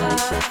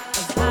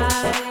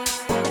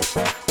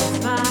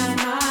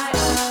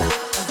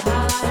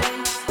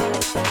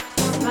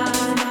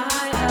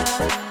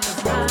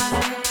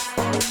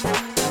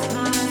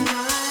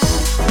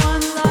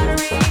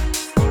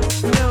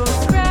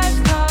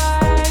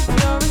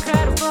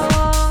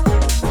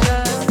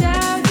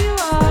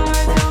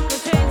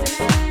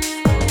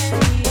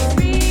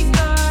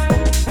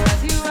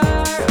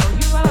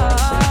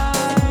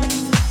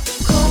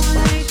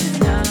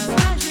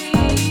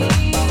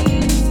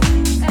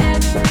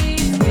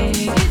 Everything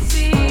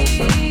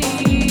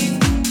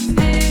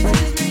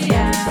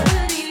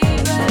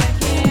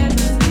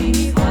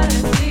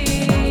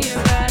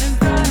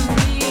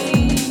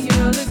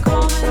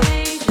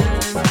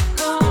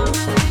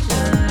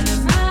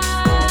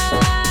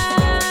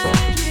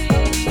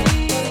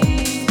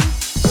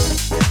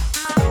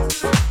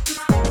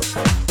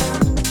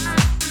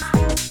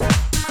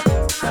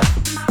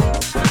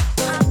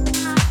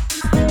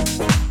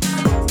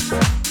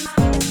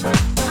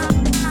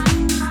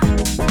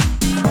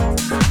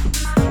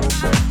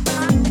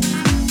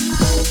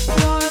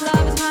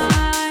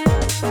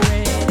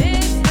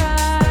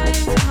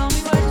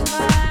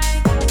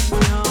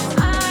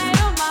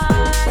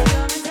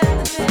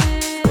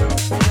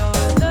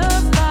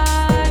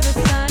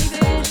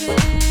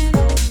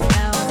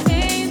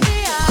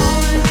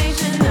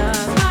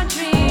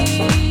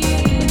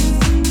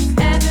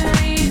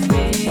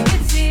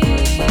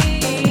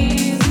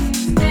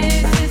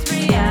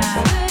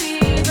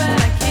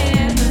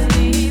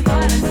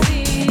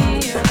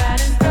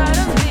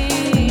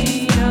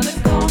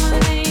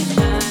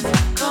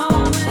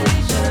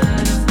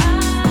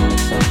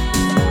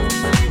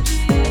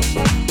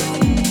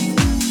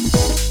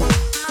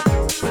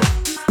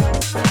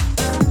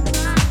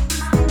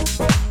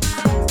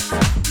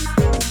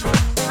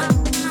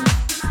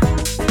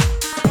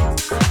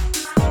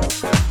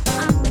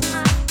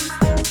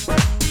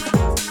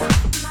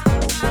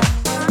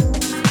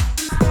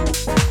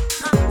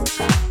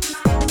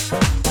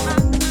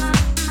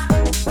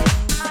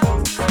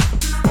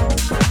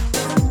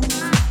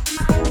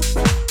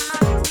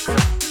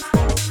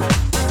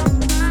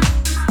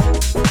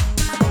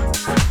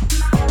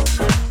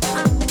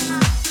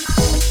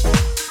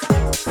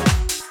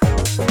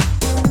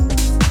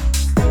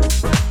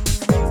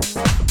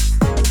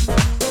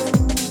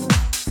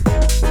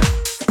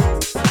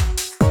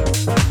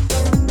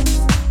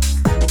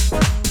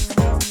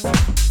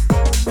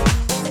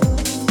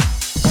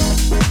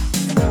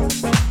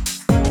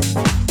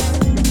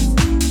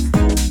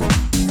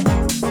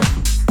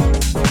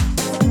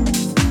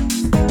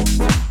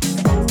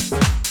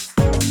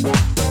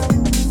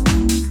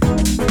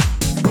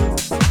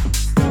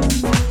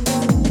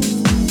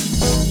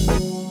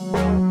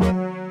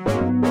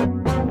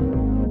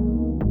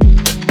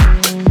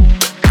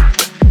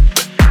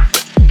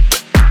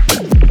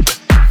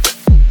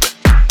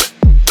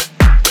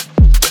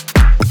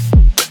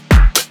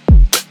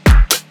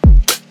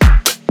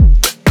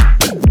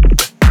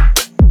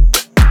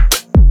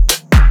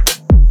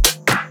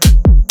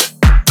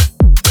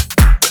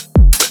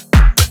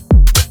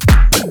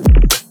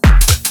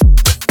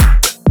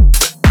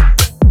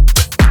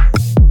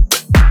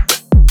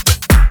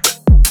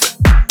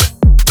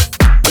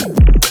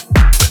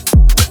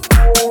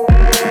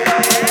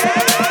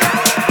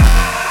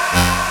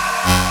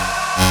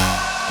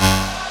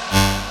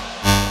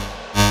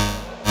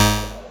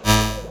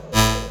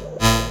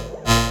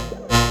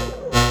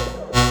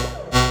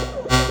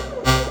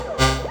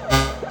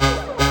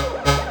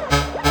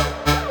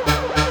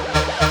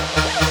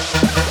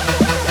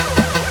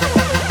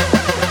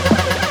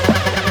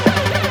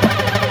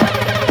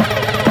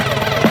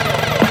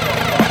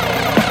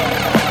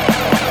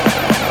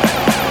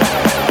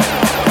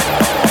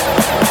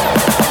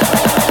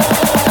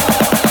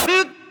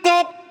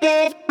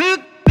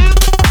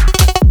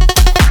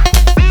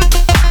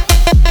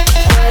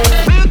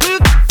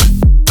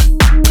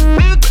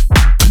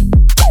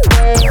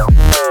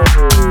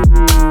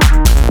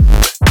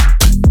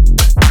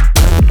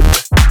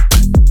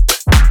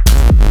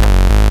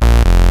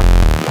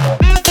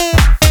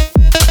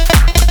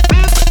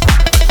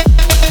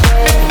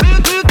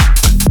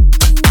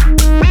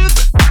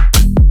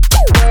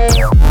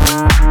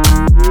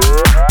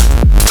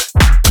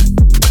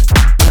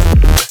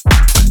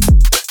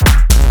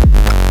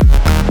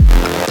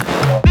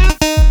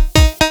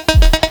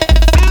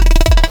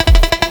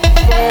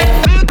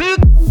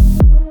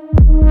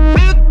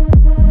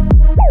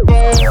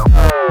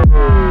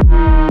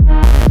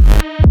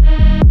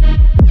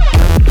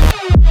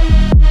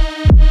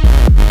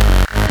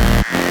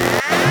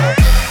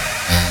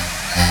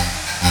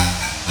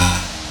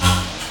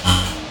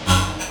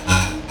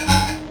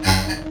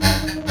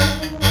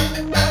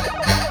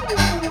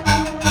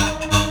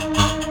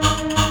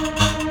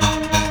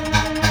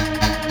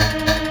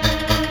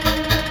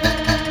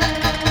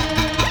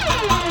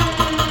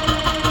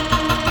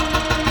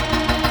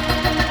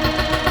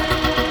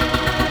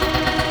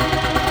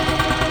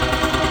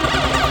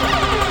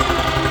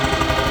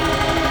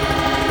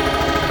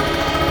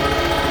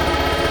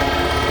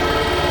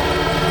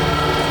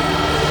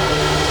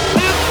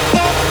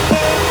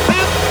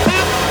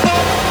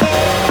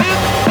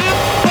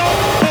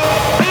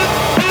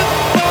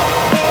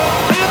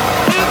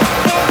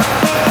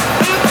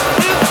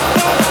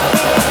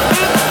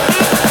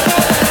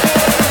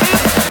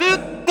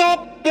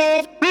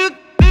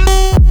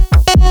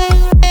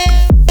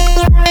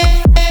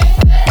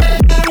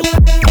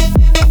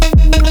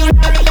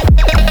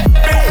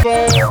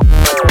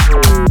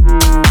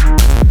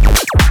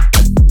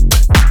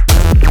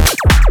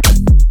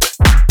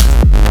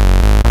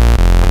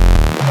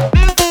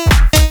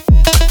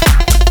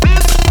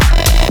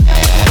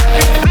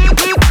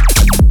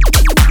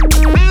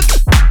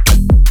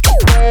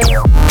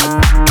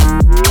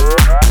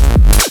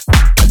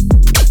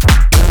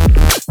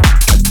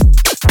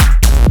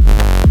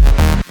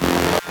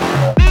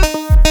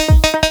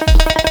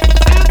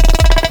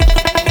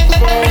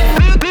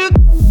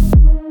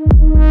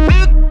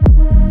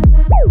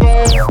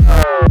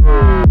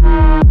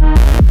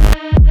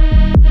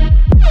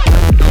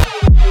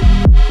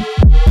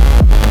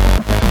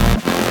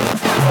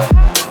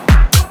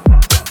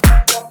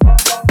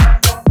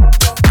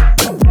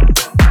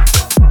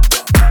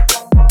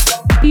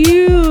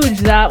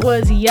That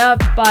was Yup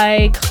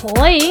by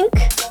Clank,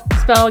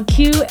 spelled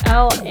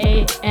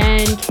Qlank.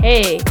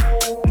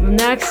 The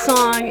next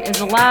song is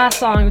the last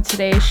song of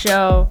today's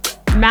show,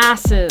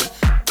 Massive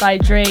by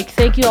Drake.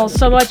 Thank you all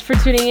so much for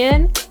tuning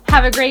in.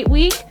 Have a great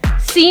week.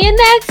 See you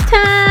next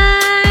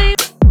time.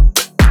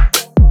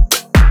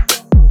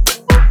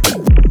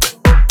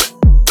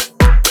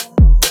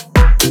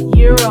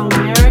 Euro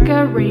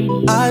America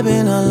Radio. I've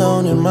been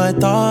alone in my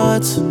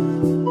thoughts.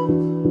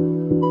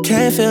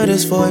 Can't feel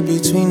this void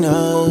between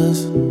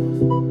us.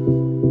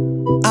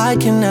 I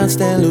cannot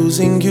stand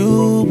losing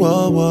you.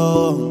 Whoa,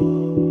 whoa.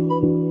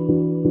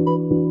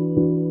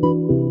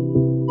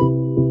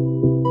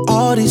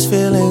 All these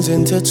feelings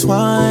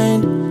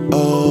intertwined.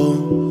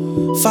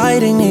 Oh,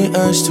 fighting the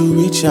urge to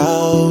reach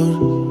out.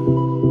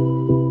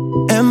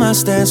 And my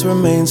stance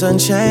remains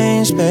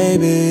unchanged,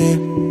 baby.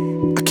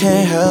 I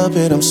can't help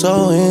it, I'm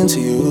so into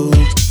you.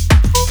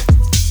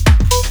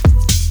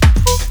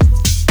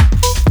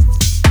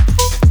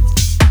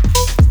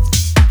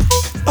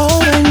 Oh,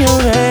 when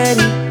you're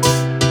ready,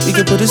 we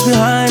can put this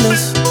behind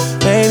us.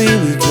 Maybe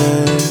we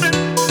can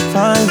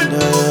find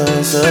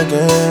us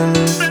again.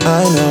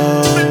 I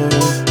know,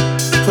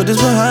 put this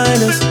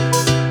behind us.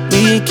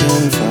 We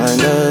can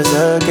find us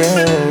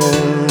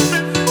again.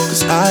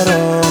 'Cause I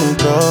don't wanna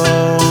go.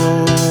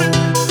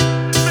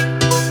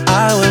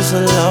 I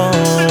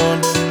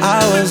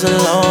was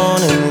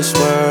alone in this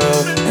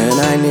world, and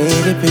I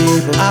needed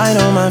people. I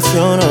know my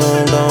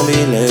funeral gon'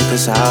 be lit,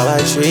 'cause how I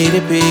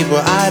treated people.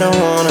 I don't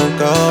wanna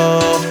go,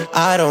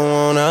 I don't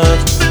wanna.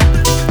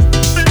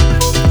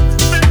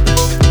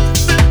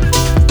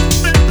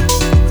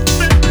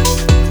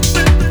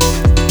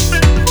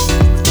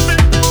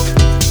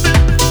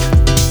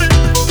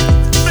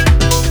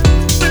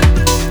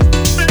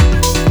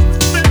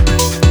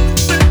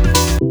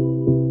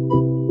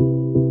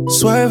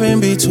 Swerving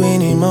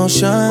between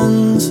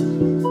emotions.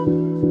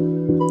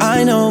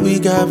 I know we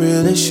got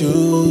real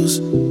issues.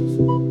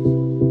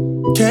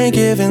 Can't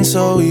give in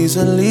so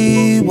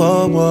easily.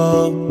 Whoa,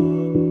 whoa.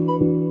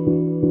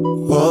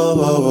 Whoa,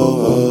 whoa, whoa,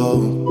 whoa.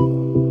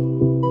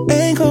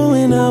 Ain't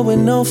going out with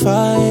no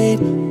fight,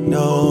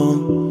 no.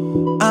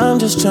 I'm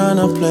just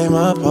tryna play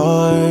my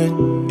part,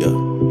 yeah.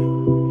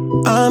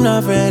 I'm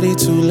not ready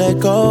to let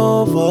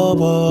go, whoa,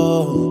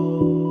 whoa.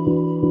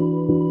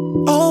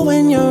 Oh,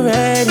 when you're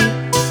ready,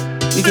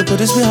 we can put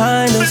this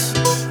behind us.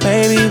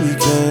 Maybe we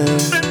can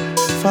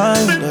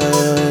find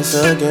us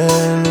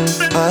again.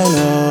 I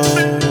know,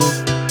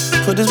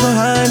 put this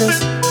behind us.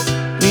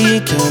 We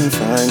can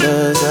find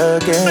us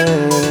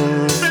again.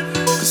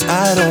 'Cause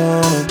I don't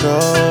wanna go.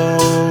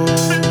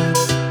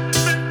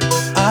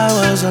 I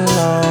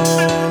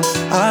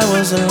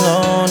was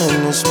alone in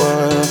this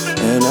world,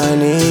 and I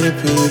needed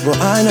people.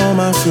 I know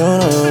my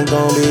funeral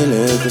gon' be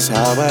lit, 'cause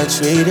how I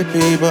treated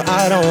people.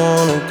 I don't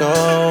wanna go,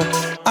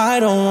 I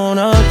don't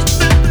wanna.